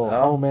for a little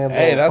No? homemade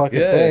Hey, little that's fucking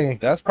good. thing.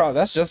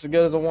 That's just as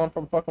good as the one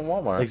from fucking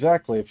Walmart.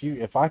 Exactly.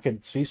 If I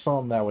could see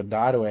something that would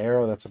die to an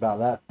arrow that's about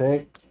that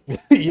thick, yeah.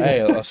 Hey,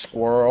 a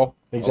squirrel.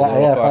 Exactly.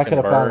 A Yeah, little if I fucking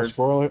could have found a bird.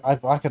 squirrel,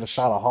 if I could have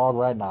shot a hog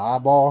right in the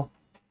eyeball.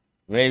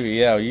 Maybe,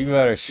 yeah. You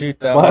better shoot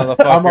that But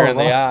I'm motherfucker in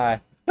a- the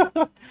eye.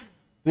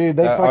 Dude,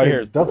 they All I hear fucking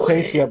is- they'll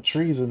chase you up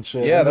trees and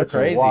shit. Yeah, Them they're bitches are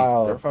crazy.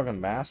 wild. They're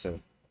fucking massive.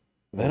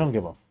 They don't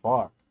give a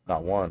fuck.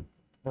 Not one.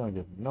 They don't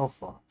give no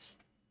fucks.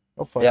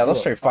 They'll fuck Yeah, you they'll up.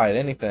 straight fight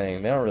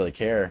anything. They don't really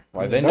care.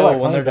 Like they They're know like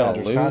when honey they're gonna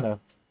badgers, lose. kinda.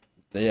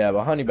 Yeah,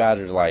 but honey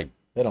badgers like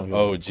They don't give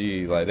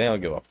OG. Like they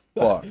don't give a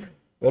fuck.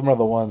 Them are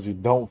the ones you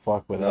don't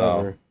fuck with No.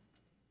 ever.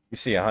 You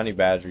see a honey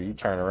badger, you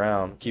turn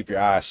around, keep your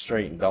eyes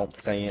straight, and don't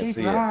pretend you didn't Keep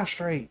see your it. eyes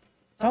straight.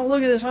 Don't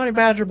look at this honey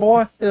badger,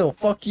 boy. It'll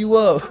fuck you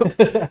up.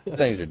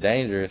 Things are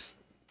dangerous.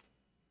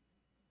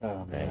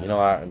 Oh, Man, you know,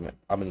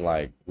 I've been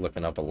like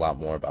looking up a lot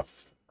more about,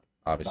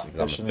 obviously,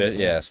 About because I'm fishing a and fish. stuff.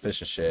 Yeah, it's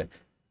fishing shit.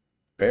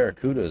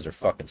 Barracudas are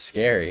fucking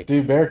scary.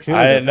 Dude, barracudas.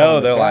 I didn't are know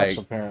fun to they're catch, like-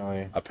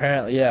 apparently.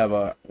 Apparently, yeah,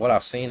 but what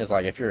I've seen is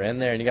like if you're in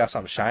there and you got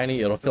something shiny,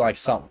 it'll feel like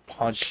something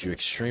punched you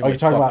extremely Oh, you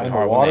talking about fucking in the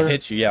hard water? when they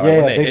hit you. Yeah, Yeah, like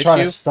when they they hit try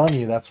you. to stun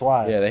you. That's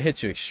why. Yeah, they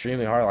hit you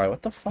extremely hard. Like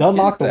what the fuck? They'll is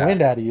knock the that?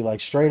 wind out of you, like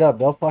straight up.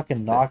 They'll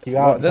fucking knock you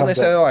out. Well, and then come they to-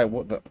 say they're like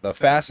what, the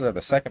fastest or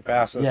the second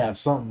fastest. yeah,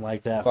 something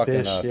like that.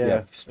 fucking Fish,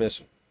 yeah.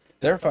 fish.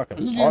 They're fucking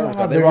Yeah, hard.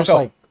 Because they they're walk just up.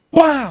 like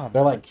Wow.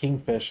 they're like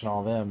kingfish and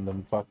all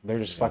them. They're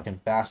just Yeah. fucking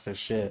fast as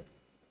shit.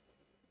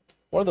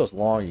 What are those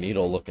long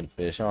needle-looking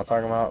fish? You know what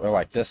I'm talking about? They're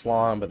like this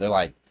long, but they're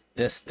like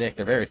this thick.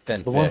 They're very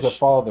thin The fish. ones that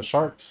follow the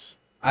sharks.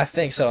 I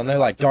think so, and they're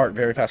like dart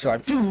very fast. They're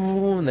like,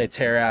 and they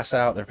tear ass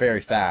out. They're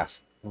very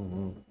fast.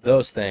 Mhm.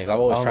 Those things. I've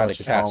I always don't know tried what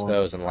to you catch call 'em.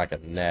 those in like a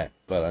net,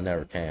 but I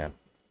never can.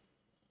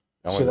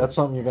 So that's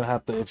something you're gonna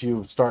have to, if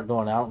you start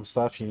going out and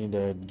stuff, you need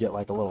to get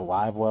like a little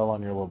live well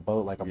on your little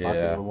boat, like a bucket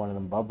Yeah. with one of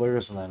them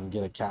bubblers, and then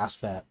get a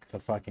cast net to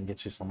fucking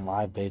get you some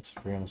live baits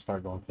if you're gonna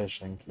start going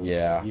fishing. 'Cause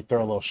Yeah. You throw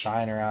a little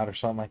shiner out or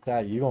something like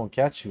that, you gonna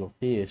catch you a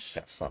fish.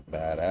 That's something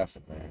badass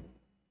in there.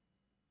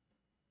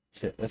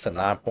 Shit, it's a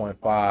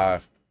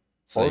 9.5.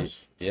 So,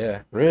 Force? yeah,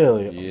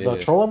 Really? Yeah. The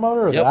trolling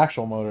motor or Yep. the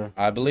actual motor?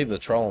 I believe the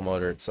trolling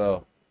motor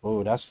itself.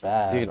 Oh, that's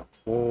bad.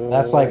 Dude,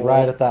 That's like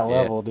right at that yeah.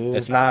 level, dude.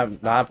 It's 9.9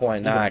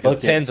 You because can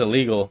book it. 10's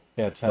illegal.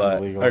 Yeah, 10's But,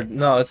 illegal. or,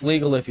 no, it's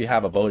legal if you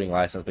have a boating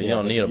license, but you Yeah,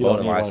 don't but need a you don't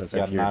boating need one license if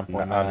you if got you're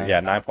 9.9. under,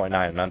 yeah,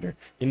 9.9 and under.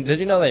 Did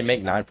you know they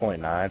make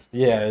 9.9s?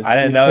 Yeah, I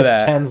didn't know because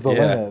that. 10's the Yeah.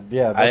 limit.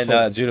 Yeah, I that's didn't know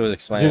like, that. Judah was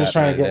explaining. Jude's that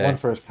trying to the get other one day.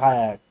 for his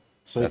kayak,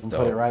 so That's you can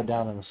put it dope. right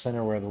down in the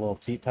center where the little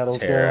feet pedals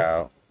Tear go.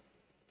 out.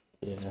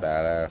 Yeah,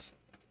 Badass.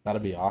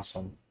 that'd be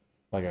awesome.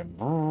 Like a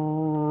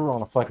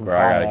on a fucking Bro, I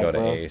gotta kayak, go to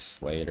bro. Ace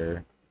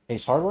later.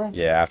 Ace Hardware?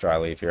 Yeah, after I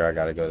leave here, I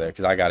gotta go there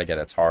because I gotta get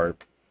a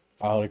tarp.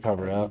 Oh, to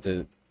cover it up.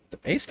 The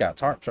Ace got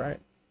tarps, right?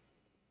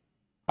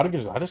 I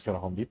just go to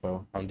Home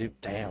Depot. Home Depot.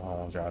 Damn, I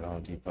want to drive to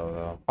Home Depot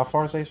though. How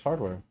far is Ace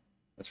Hardware?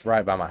 It's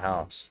right by my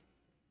house.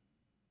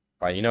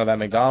 Like you know that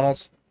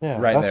McDonald's? Yeah,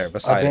 Right that's there,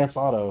 beside it. Advanced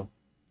Auto.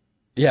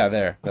 Yeah,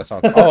 there. That's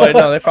on. Oh wait,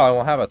 no, they probably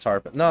won't have a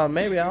tarp. No,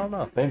 maybe I don't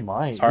know. They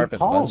might. Tarp Dude, and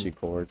call 'em. bungee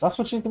cords. That's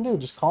what you can do.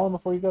 Just call them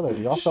before you go there.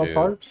 Do y'all sell Shoot.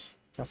 tarps?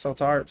 I sell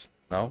tarps.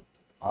 No.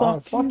 Oh,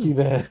 fuck you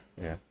then.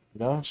 Yeah. You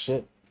know,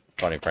 shit.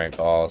 Funny prank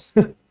calls.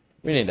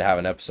 We need to have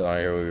an episode on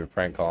here where we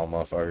prank call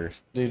motherfuckers.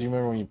 Dude, you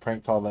remember when you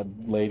prank called that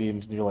lady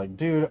and you're like,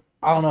 dude,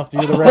 I don't know if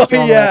you're the Oh,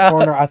 restaurant on yeah. that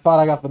corner. I thought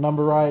I got the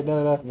number right.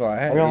 Da, da, da. Like,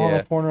 Are hey, y'all on yeah.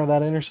 the corner of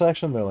that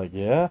intersection? They're like,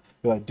 yeah.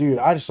 You're like, dude,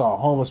 I just saw a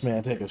homeless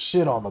man take a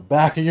shit on the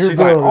back of your She's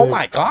like, building. oh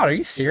my god, are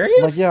you serious?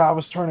 I'm like, yeah, I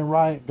was turning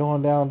right,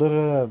 going down. Da,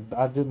 da,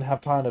 da. I didn't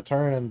have time to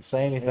turn and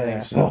say anything. Yeah.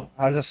 So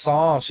I just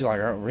saw him. She's like,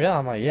 oh, really?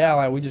 I'm like, yeah,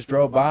 like we just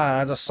drove by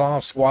and I just saw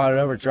him squatted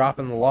over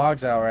dropping the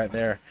logs out right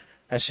there.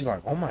 And she's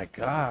like, oh my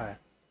god.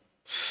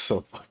 so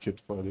fucking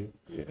funny.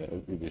 Yeah,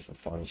 it would be some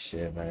funny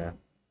shit, man.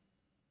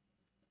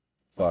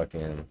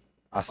 Fucking,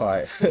 I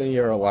thought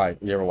you ever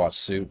watch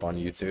Soup on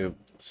YouTube?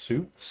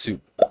 Soup?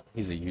 Soup,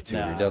 he's a YouTuber.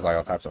 Nah. He does like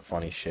all types of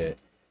funny shit.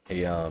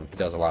 He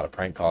does a lot of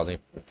prank calls. He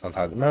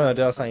sometimes remember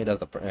the other time he does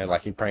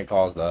like he prank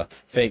calls the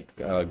fake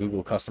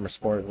Google customer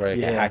support where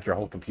they can Yeah. hack your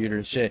whole computer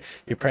and shit.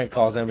 He prank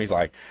calls them. He's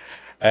like,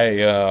 hey,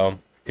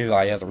 he's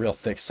like, he has a real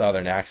thick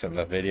Southern accent in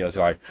the videos. He's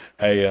like,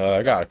 hey,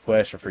 I got a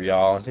question for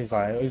y'all. And he's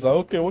like,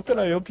 okay, what can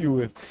I help you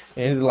with?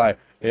 And he's like,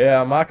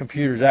 yeah, my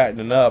computer's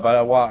acting up.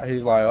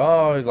 He's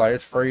like,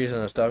 it's freezing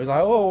and stuff. He's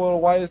like, oh, well,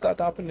 why is that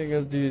happening?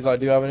 He's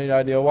like, do you have any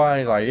idea why? And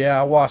he's like, yeah,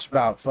 I watched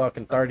about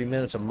fucking 30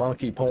 minutes of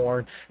monkey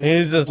porn.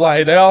 And he's just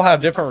like, they all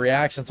have different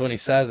reactions when he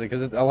says it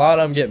because a lot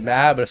of them get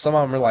mad, but some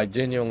of them are like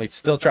genuinely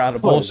still trying to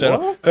bullshit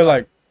him. what? They're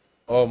like,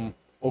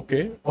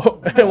 okay.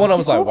 And one of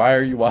them's like, why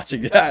are you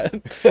watching that?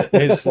 And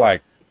he's just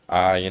like,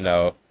 you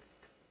know,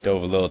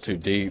 dove a little too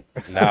deep.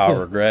 Now I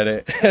regret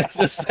it.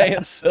 Just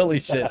saying silly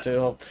shit to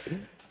him.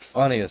 It's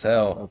funny as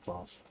hell. That's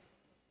awesome.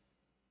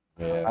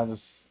 Yeah. I don't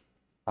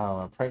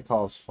know. Prank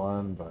call is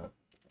fun, but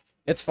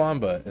It's fun,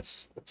 but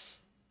it's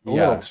a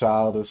yeah. little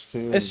childish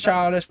too. It's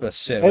childish, but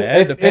shit, man.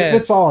 It If depends.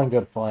 it's all in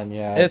good fun,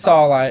 yeah. It's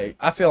all like,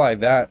 I feel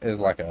like that is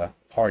like a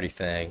party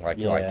thing. Like,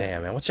 you're like, Yeah.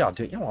 damn, man, what y'all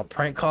do? Y'all want to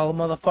prank call a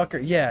motherfucker?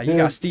 Yeah, you Dude,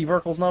 got Steve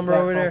Urkel's number that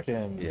over there?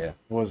 fucking- Yeah.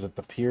 Was it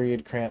the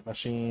period cramp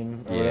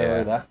machine or Yeah.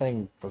 whatever? That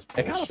thing was It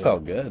kind of bullshit.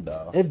 felt good,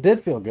 though. It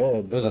did feel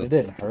good, was but a- it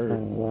didn't hurt.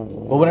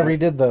 But whenever he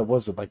did the,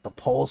 was it like the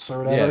pulse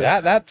or Yeah,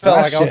 whatever? that felt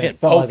like I was shit getting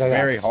felt poked like I got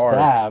very hard.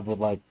 stabbed with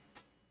like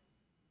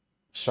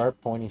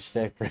sharp pointy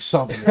stick or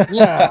something.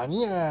 Yeah.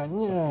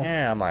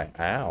 Yeah, I'm like,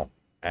 ow,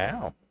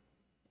 ow.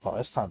 Oh,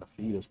 it's time to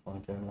feed his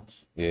punk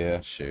ass. Yeah,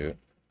 shoot.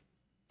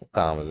 What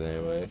time is it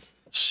anyway?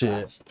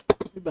 Shit.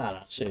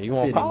 Shit, you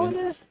want to 50 call it?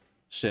 minutes.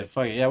 Shit,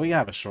 fuck it. Yeah, we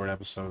have a short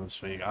episode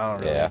this week. I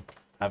don't really Yeah.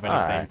 have anything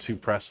Alright. too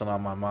pressing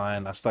on my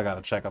mind. I still got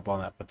to check up on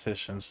that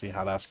petition, see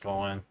how that's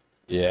going. I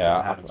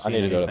Yeah, haven't I seen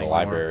need to go to the anything more.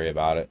 library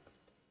about it.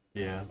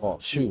 Yeah. Well,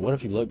 shoot, what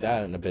if you looked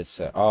at it and a bit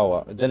said, oh,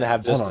 it didn't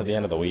have just Hold to on. the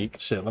end of the week?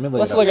 Shit, let me look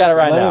Let's it up. look at it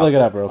right Let now. me look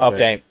it up real quick.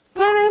 Update.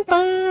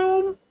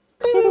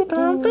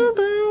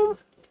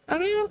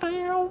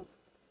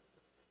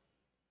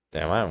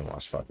 Damn, I haven't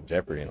watched fucking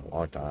Jeopardy in a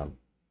long time.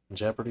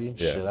 Jeopardy?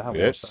 Yeah. Shit, I haven't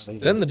It's- watched that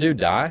either. Didn't the dude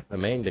die? The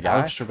main guy?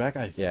 Alex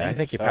Trebek, Yeah, I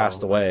think he so.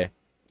 passed away.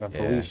 I Yeah,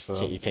 believe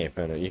so. you can't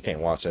finish. You can't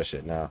watch that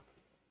shit now.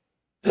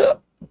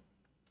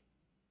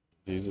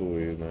 He's a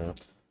weird man.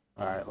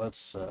 All right,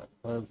 let's All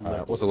look.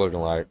 right, what's it looking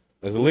like?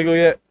 Is it legal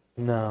yet?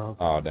 No,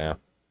 Oh damn.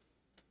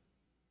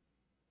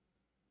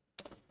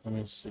 let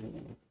me see.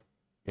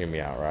 Hear me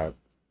out, right?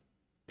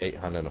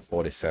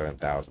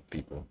 847,000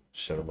 people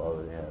should have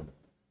already had it.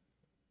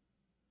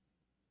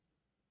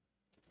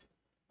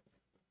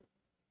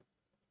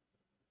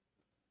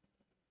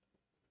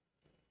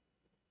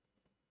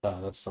 Oh,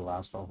 that's the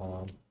last one. Hold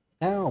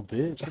on. Ow,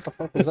 bitch! What the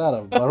fuck was that?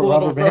 A Little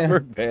rubber band? rubber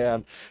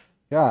band.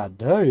 God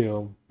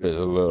damn! There's a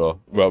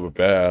little rubber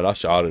band. I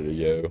shot it at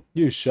you.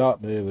 You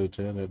shot me,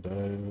 Lieutenant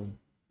Dan.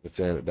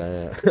 Lieutenant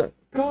Dan.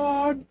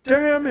 God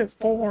damn it,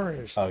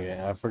 Forrest. Oh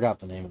yeah, I forgot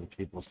the name of the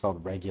people. It's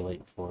called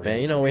Regulate Florida.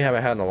 Man, you know we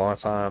haven't had in a long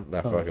time?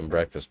 That Oh. fucking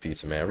breakfast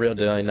pizza, man. Real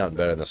deal, ain't nothing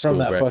better than From school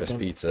that breakfast fucking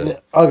pizza.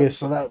 Yeah, okay,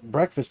 so that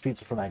breakfast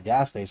pizza from that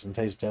gas station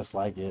tastes just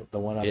like it. The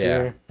one up Yeah.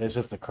 here, it's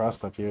just the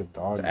crust up here.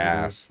 Dog It's food.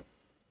 ass.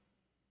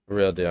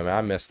 Real deal, man.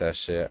 I miss that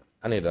shit.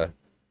 I need to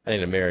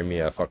marry me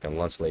a fucking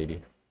lunch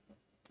lady.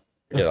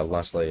 Get a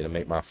lunch lady to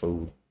make my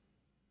food.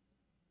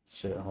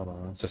 Shit, hold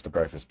on. It's just a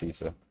breakfast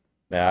pizza.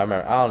 Man, I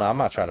remember. I don't know. I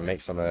might try to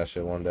make some of that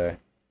shit one day.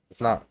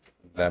 It's not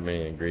that many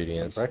Is it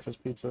ingredients.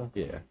 breakfast pizza?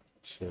 Yeah,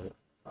 Shit.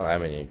 not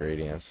that many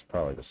ingredients.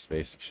 Probably just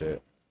basic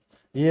shit.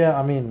 Yeah,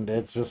 I mean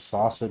it's just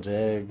sausage,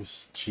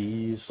 eggs,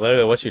 cheese.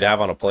 Literally, what you'd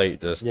have on a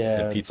plate, just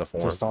Yeah, in pizza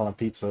form. just on a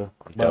pizza,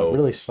 but Dough.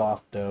 really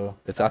soft dough.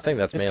 I think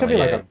that's It's mainly could be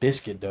like it. a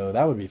biscuit dough.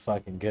 That would be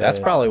fucking good. That's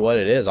probably what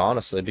it is,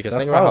 honestly. Because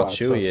That's think about how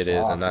probably why chewy it's it so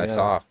is soft, and that yeah.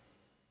 soft.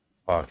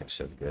 Fucking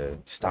shit's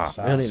good. Stop.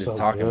 We don't need sounds to so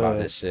talk about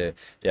good. this shit.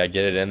 Yeah,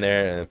 get it in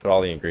there and put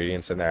all the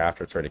ingredients in there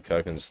after it's already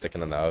cooked and just stick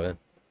it in the oven.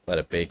 Let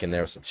it bake in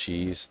there with some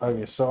cheese.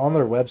 Okay, so on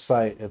their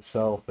website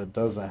itself, it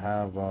doesn't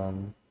have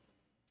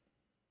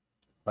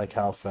like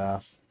how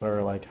fast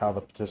or like how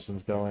the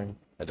petition's going.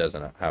 It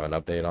doesn't have an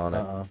update on it.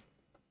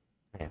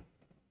 Uh-uh.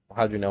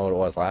 How'd you know what it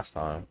was last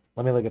time?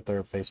 Let me look at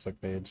their Facebook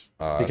page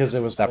Uh, because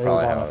it was that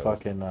probably on how a it was.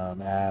 fucking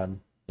ad.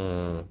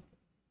 Mm.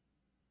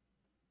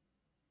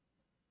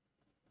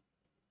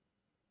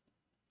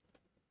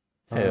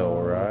 Hell,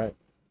 Uh, right.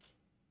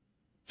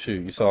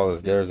 Shoot, you saw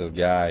this. There's this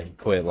guy. He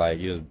quit. Like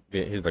he's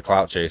the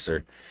clout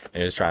chaser, and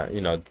he was trying,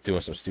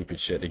 doing some stupid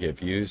shit to get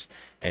views.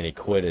 And he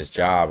quit his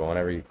job. And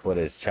whenever he quit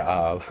his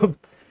job,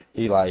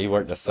 he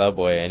worked the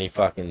subway, and he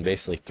fucking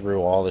basically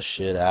threw all the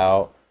shit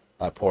out,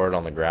 like poured it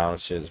on the ground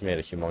and shit. Just made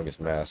a humongous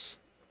mess.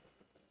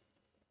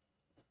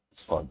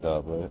 It's fucked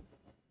up, but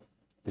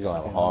he's gonna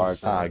have a Yeah, hard let's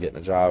see. time getting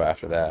a job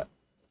after that.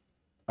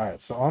 All right,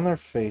 so on their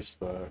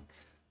Facebook,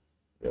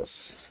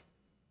 Yes.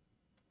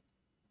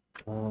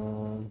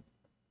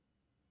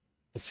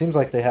 it seems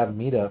like they have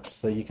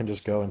meetups that you can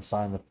just go and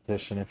sign the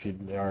petition if you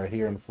are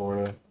here in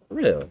Florida.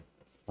 Really?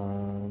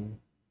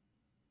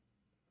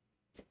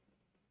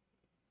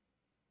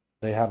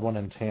 They had one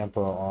in Tampa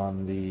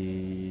on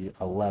the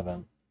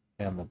 11th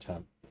and the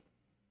 10th.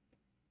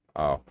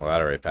 Oh, well,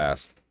 that already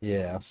passed.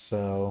 Yeah,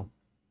 so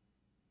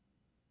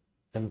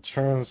in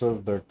terms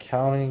of their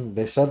counting,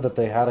 they said that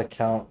they had a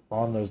count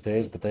on those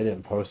days, but they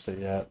didn't post it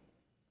yet.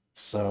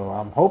 So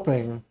I'm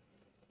hoping,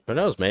 Who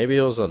knows? Maybe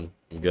it was a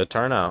good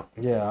turnout.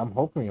 yeah, I'm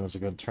hoping it was a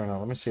good turnout.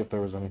 Let me see if there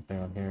was anything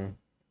on here.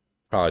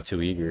 Probably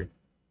too eager.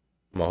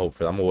 I'm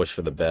gonna wish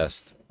for the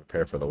best,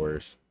 prepare for the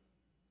worst.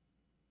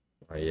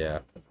 Yeah.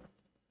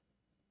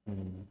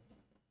 Hmm.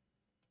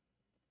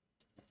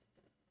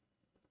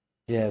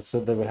 Yeah, it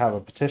said they would have a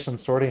petition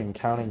sorting and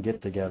counting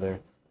get together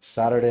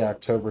Saturday,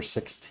 October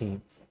 16th.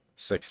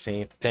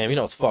 16th. Damn,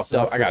 it's fucked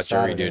So up. that's I a got jury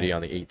Saturday. duty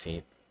on the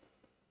 18th.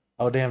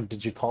 Oh, damn,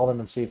 did you call them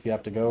and see if you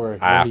have to go or I when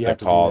have do you to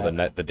do call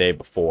that? the day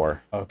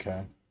before.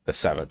 Okay. the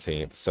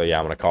 17th. So yeah,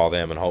 I'm gonna call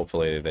them and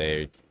hopefully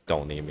they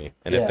don't need me.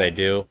 And if Yeah. they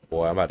do,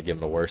 boy, I'm about to give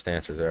them the worst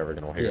answers they're ever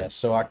gonna hear. Yeah,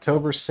 so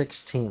October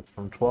 16th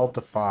from 12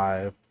 to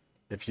 5.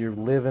 If you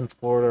live in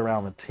Florida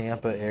around the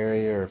Tampa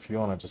area, or if you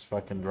want to just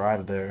fucking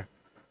drive there,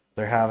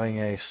 they're having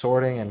a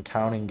sorting and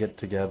counting get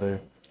together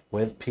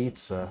with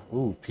pizza.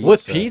 Ooh, pizza.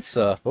 With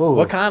pizza. Ooh.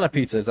 What kind of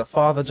pizza? Is it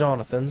Father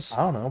Jonathan's? I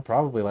don't know,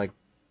 probably like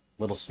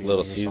Little Caesars.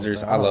 Little or Caesars.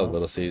 something. I don't love know.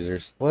 Little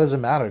Caesars. What does it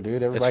matter,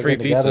 dude? Everybody free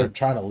get together pizza.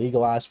 trying to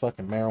legalize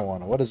fucking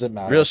marijuana. What does it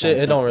matter? Real It's shit,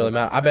 not it don't really pizza.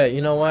 matter. I bet,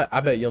 you know what? I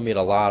bet you'll meet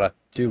a lot of,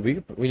 dude,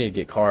 we need to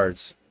get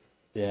cards.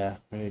 Yeah,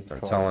 we need Start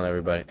cards. telling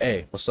everybody,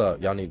 hey, what's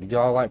up?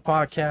 Y'all like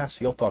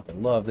podcasts? You'll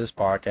fucking love this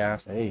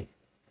podcast. Hey,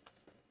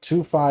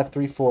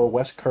 2534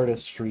 West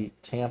Curtis Street,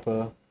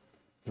 Tampa,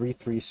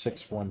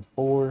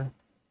 33614.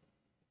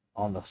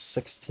 On the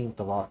 16th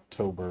of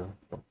October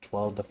from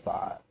 12 to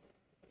 5.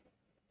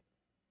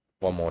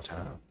 One more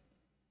time.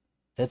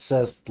 It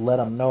says let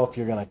them know if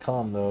you're gonna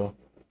come though,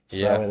 so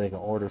Yeah. that way they can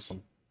order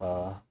some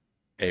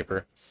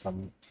Paper.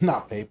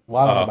 not paper.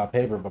 Well, I don't know Oh. about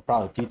paper, but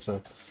probably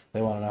pizza.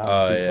 They want to know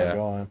how Oh, many people yeah. are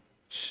going.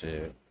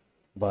 Shit.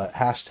 But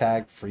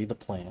hashtag free the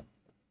plant.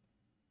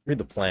 Free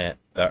the plant,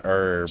 the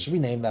herb. Should we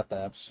name that the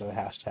episode?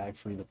 Hashtag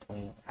free the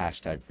plant.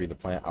 Hashtag free the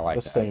plant. I like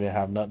This that. thing didn't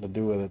have nothing to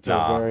do with it till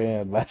Nah. the very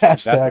end. But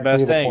hashtag That's the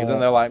best free the thing. And then plant.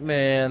 they're like,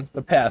 man,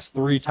 the past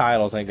 3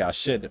 titles ain't got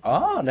shit.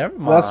 Oh, never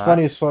mind. Well, that's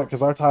funny as fuck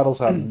because our titles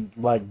have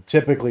like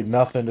typically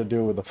nothing to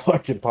do with the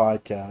fucking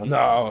podcast.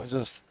 No,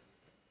 just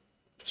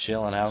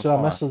chilling out. So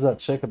I messaged that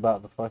chick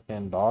about the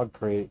fucking dog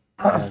crate,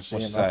 and she What'd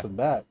didn't she say? message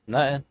back.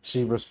 Nothing.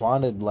 She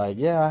responded like,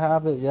 "Yeah, I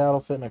have it. Yeah,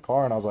 it'll fit in a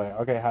car." And I was like,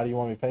 "Okay, how do you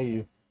want me to pay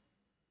you?"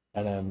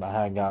 And then I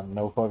hadn't gotten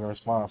no fucking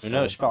response. You so-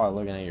 know, she's probably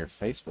looking at your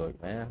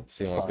Facebook, man,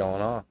 seeing what's Probably.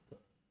 going on.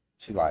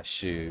 She's like,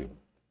 shoot,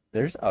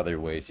 there's other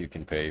ways you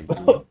can pay.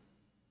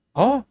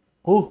 Huh?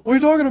 Ooh. What are you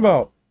talking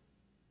about?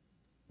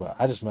 But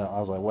I just meant I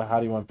was like, "What? How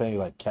do you want to pay me?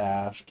 Like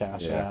cash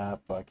Yeah. app,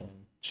 fucking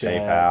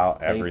check,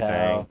 PayPal,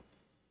 everything.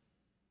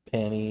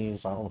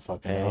 pennies. I don't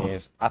fucking know."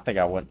 Pennies. I think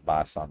I wouldn't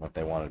buy something if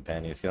they wanted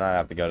pennies, because I'd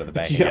have to go to the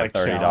bank You and gotta get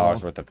count $30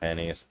 them. worth of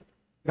pennies.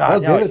 They'll God,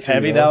 you know give how it to you,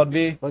 heavy though. that would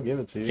be? They'll give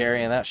it to you.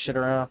 Carrying that shit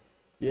around?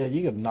 Yeah,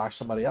 you could knock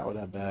somebody out with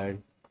that bag,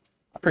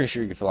 I'm pretty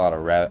sure you could fill out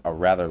a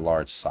rather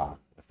large sock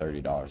with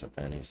 $30 of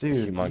pennies. dude.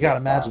 You Humongous gotta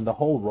sock. imagine the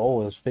whole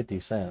roll is 50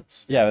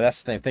 cents. Yeah, but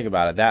that's the thing. Think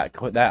about it. That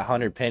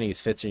 100 pennies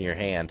fits in your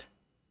hand.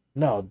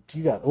 No,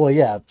 you got well,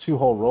 yeah, 2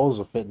 whole rolls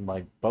will fit in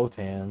like both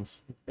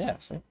hands. Yeah,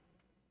 see?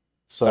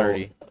 So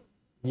 30,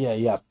 yeah,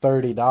 you got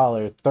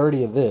 $30,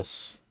 30 of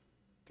this.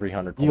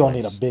 300 You gonna need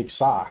a coins. big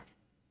sock.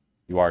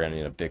 You are gonna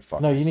need a big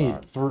fucking No, you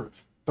need sock.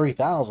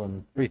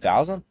 3,000.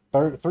 3,000?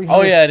 300.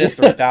 Oh yeah, it is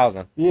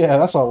 3,000. Yeah,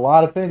 that's a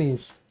lot of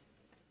pennies.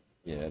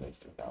 Yeah, it is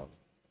 3,000.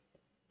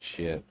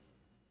 Shit.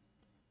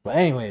 But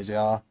anyways,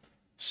 y'all,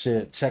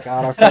 shit, check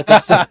out our fucking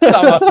Talking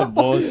about some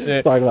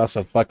bullshit. talking about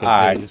some fucking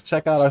Alright. things.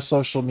 Check out our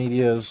social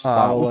medias.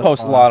 Follow We us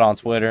post a on- lot on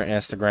Twitter,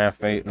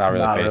 Instagram, not really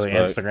not Facebook. really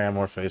Instagram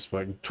or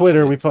Facebook.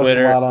 Twitter, we post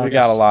Twitter, a lot on. we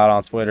got a lot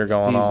on Twitter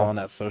going Steve's on.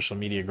 that social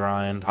media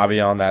grind. I'll be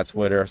on that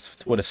Twitter.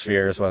 Twitter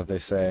sphere is what they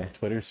say.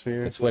 Twitter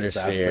sphere. The Twitter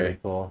That's sphere. pretty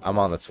cool. I'm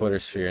on the Twitter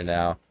sphere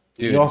now.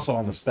 Dude, You're also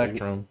on the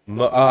spectrum.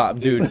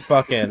 dude,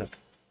 fucking.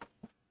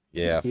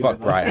 Yeah, fuck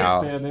right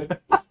out.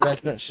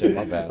 Shit,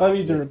 my bad. That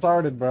means you're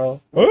retarded, bro.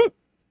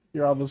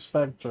 You're on the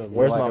spectrum.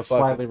 Where's You're my a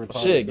slightly fucking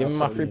retarded, shit? Give me that's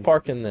my what free it is.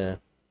 parking there.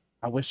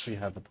 I wish we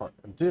had the park.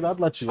 Dude, I'd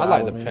let you. I out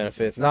like with the me.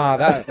 benefits. Nah,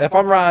 that if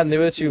I'm riding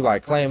with you,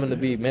 like claiming to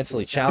be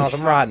mentally challenged,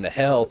 I'm riding the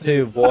hell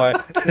too, boy.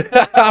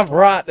 I'm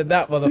riding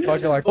that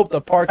motherfucker. Like, hope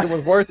the parking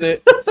was worth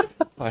it.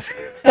 Like-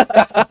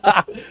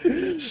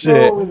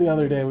 Shit. Oh, the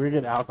other day we were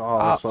getting alcohol.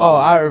 or something.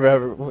 I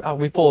remember.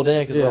 We pulled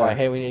in because Yeah. we're like,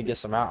 hey, we need to get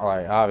some out.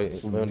 Like,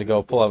 obviously, we wanted to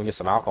go pull up and get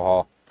some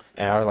alcohol.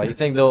 And I was like, you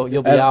think you'll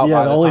be And, out? yeah,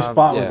 by the the only time?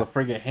 spot Yeah. was a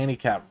friggin'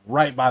 handicap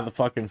right by the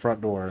fucking front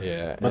door.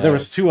 Yeah, But yeah, there it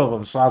was 2 of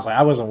them, so I was like,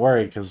 I wasn't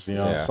worried because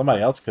Yeah.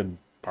 somebody else could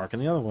park in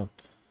the other one.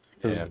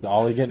 Because Yeah.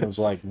 all he getting was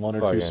like 1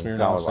 or 2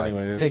 Fucking, I was Smirnoffs, like,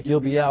 anyways. think you'll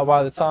be out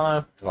by the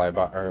time? Like,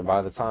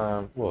 by the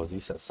time? What was you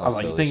said I something? was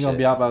like, you think you're gonna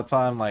be out by the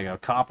time like a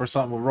cop or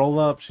something will roll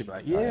up? She'd be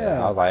like,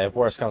 yeah. I was like, if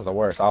worst comes to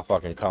worst, I'll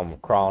fucking come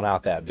crawling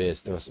out that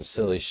bitch doing some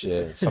silly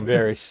shit, some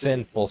very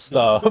sinful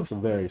stuff.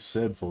 Some very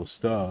sinful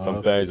stuff.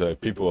 Some things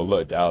that people have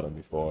looked out on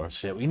before.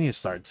 Shit, we need to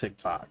start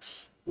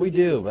TikToks. We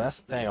do, but that's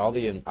the thing. All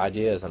the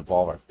ideas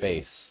involve our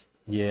face.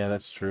 Yeah,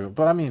 that's true.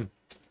 But I mean,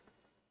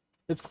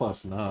 it's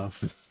close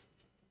enough.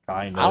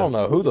 Kind of. I don't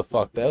know who the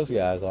fuck those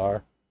guys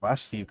are.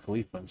 That's Steve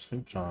Khalifa and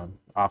Snoop John.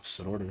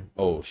 Opposite order.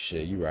 Oh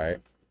shit, you right.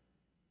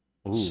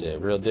 Ooh. Shit,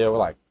 real deal. We're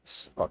like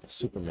fucking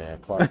Superman,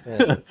 Clark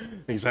Kent.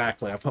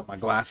 Exactly. I put my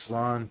glasses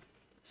on.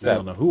 They That-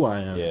 don't know who I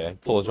am. Yeah,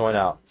 pull a joint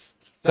out.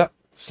 What's up?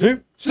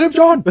 Snoop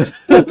John.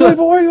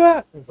 Flavor, where you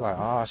at? Like,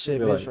 oh shit,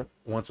 They're bitch. like,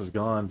 once it's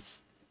gone.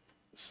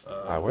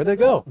 Where'd they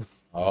go?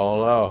 I don't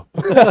know.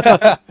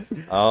 I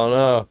don't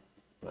know.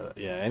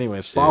 Yeah.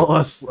 Anyways, Shit. follow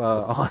us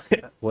on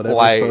whatever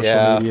Like, social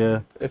yeah.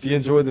 media. If you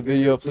enjoyed the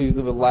video, please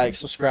leave a like,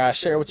 subscribe,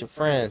 share it with your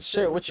friends,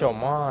 share it with your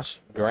mom,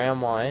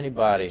 grandma,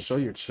 anybody. Show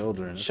your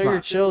children. It's Show your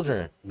not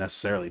children.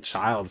 necessarily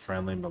child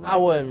friendly, but like I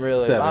wouldn't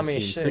really. I 17,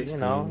 mean, shit, 16,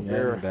 you know, yeah,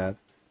 you're, that.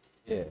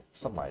 Yeah,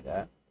 something like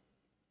that.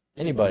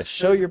 Anybody,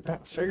 show your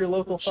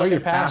local Show your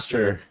fucking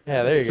pastor.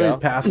 Yeah, there you Show your go.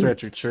 pastor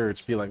at your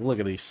church. Be like, look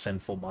at these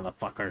sinful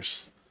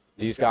motherfuckers.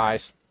 These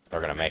guys,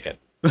 they're gonna make it.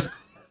 They're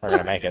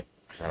gonna make it.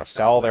 They're gonna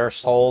sell their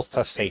souls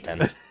to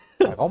Satan.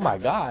 Like, oh my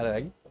god,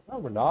 like, no,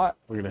 we're not.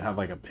 We're gonna have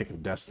like a pick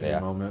of destiny Yeah.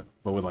 moment,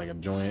 but with like a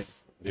joint.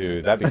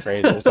 Dude, that'd be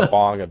crazy. It's the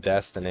bong of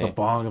destiny. The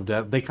bong of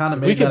death. They kind of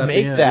We made that can at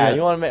make the end, that. yeah.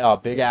 You want to make a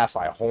big ass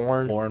like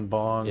horn? Horn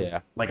bong. Yeah.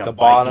 Like a The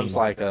bottom's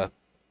Viking. like a.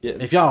 Yeah,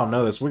 If y'all don't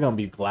know this, we're gonna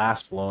be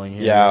glass blowing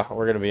here. yeah,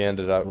 we're gonna be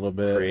ended up a little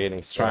bit.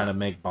 creating Trying to stuff.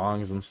 make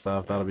bongs and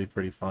stuff. That'll be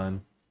pretty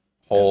fun.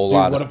 Whole Dude,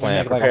 lot what of if we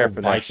plan. make, like, Prepare a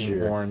for next Viking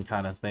year. horn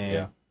kind of thing?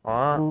 Yeah.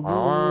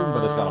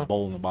 But it's got a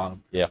bowl in the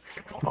bottom. Yeah.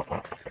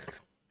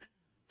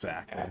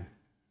 Exactly.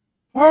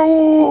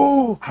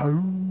 Oh,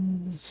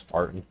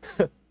 Spartan.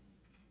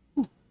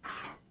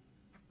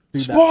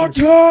 Dude,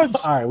 Spartans.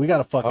 All right, we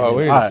gotta fucking. Oh,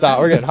 we're all gonna right. stop.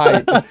 We're getting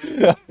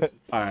hyped.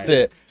 All right.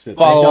 Shit. Shit.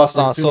 Follow Thank y'all us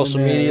for on tuning social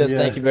in. medias. Yeah.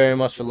 Thank you very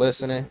much for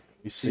listening.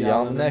 We See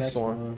y'all in the next one.